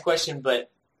strange question,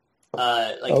 but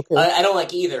Okay. I don't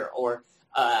like either, or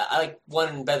I like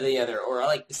one better than the other, or I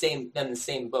like the same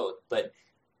both. But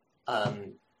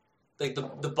like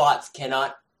the bots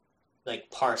cannot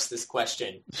like parse this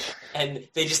question, and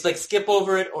they just like skip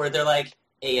over it, or they're like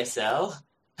ASL.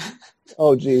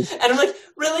 Oh, geez. And I'm like,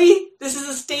 really? This is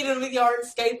a state-of-the-art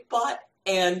Skype bot,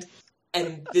 and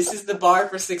this is the bar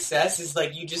for success? Is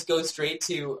like you just go straight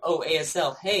to, oh,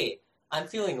 ASL. Hey, I'm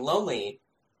feeling lonely.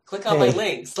 Click on my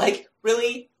links. Like,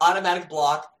 really? Automatic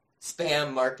block,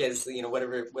 spam, mark as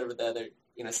whatever the other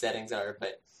settings are.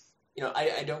 But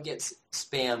I don't get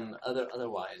spam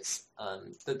otherwise.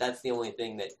 But that's the only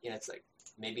thing that it's like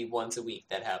maybe once a week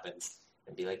that happens.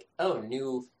 And be like, oh,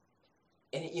 new.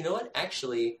 And you know what?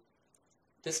 Actually,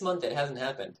 this month it hasn't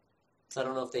happened. So I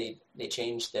don't know if they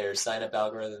changed their sign-up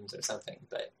algorithms or something.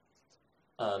 But,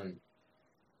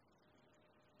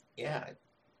 yeah.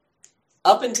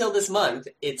 Up until this month,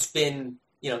 it's been,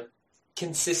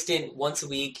 consistent once a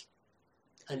week,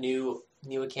 a new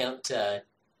account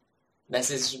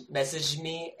message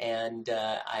me, and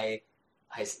I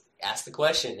asked the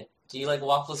question, do you like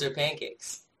waffles or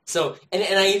pancakes? So, and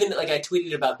I even, I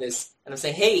tweeted about this, and I'm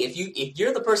saying, hey, if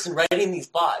you're the person writing these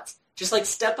bots, just,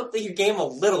 step up your game a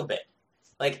little bit.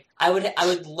 I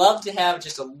would love to have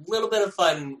just a little bit of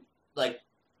fun,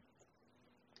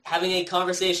 having a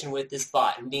conversation with this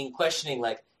bot and questioning,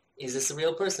 is this a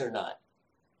real person or not?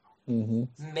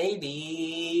 Mm-hmm.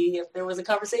 Maybe if there was a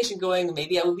conversation going,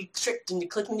 maybe I would be tricked into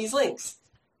clicking these links.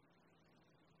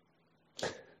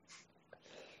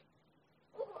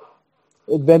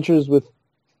 Adventures with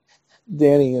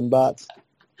Danny and bots.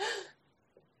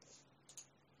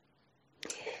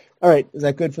 All right, is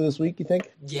that good for this week, you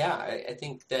think? Yeah, I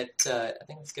think that I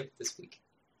think it's good for this week.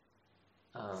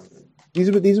 These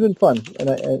have been fun,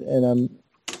 and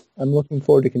I'm looking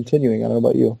forward to continuing. I don't know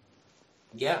about you.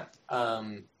 Yeah,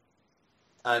 I'm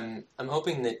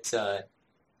hoping that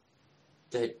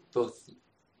that both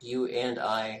you and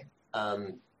I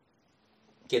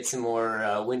get some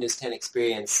more Windows 10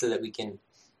 experience, so that we can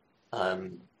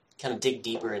kind of dig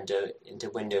deeper into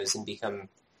Windows and become,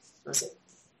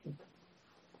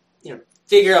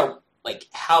 figure out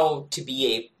how to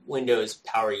be a Windows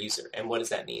power user and what does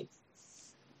that mean.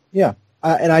 Yeah,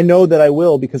 and I know that I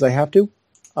will, because I have to.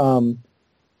 And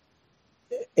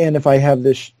if I have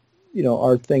this,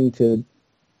 our thing to,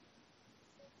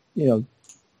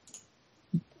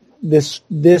 this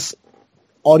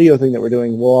audio thing that we're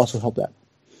doing will also help that.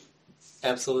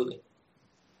 Absolutely.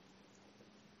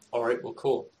 All right, well,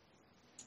 cool.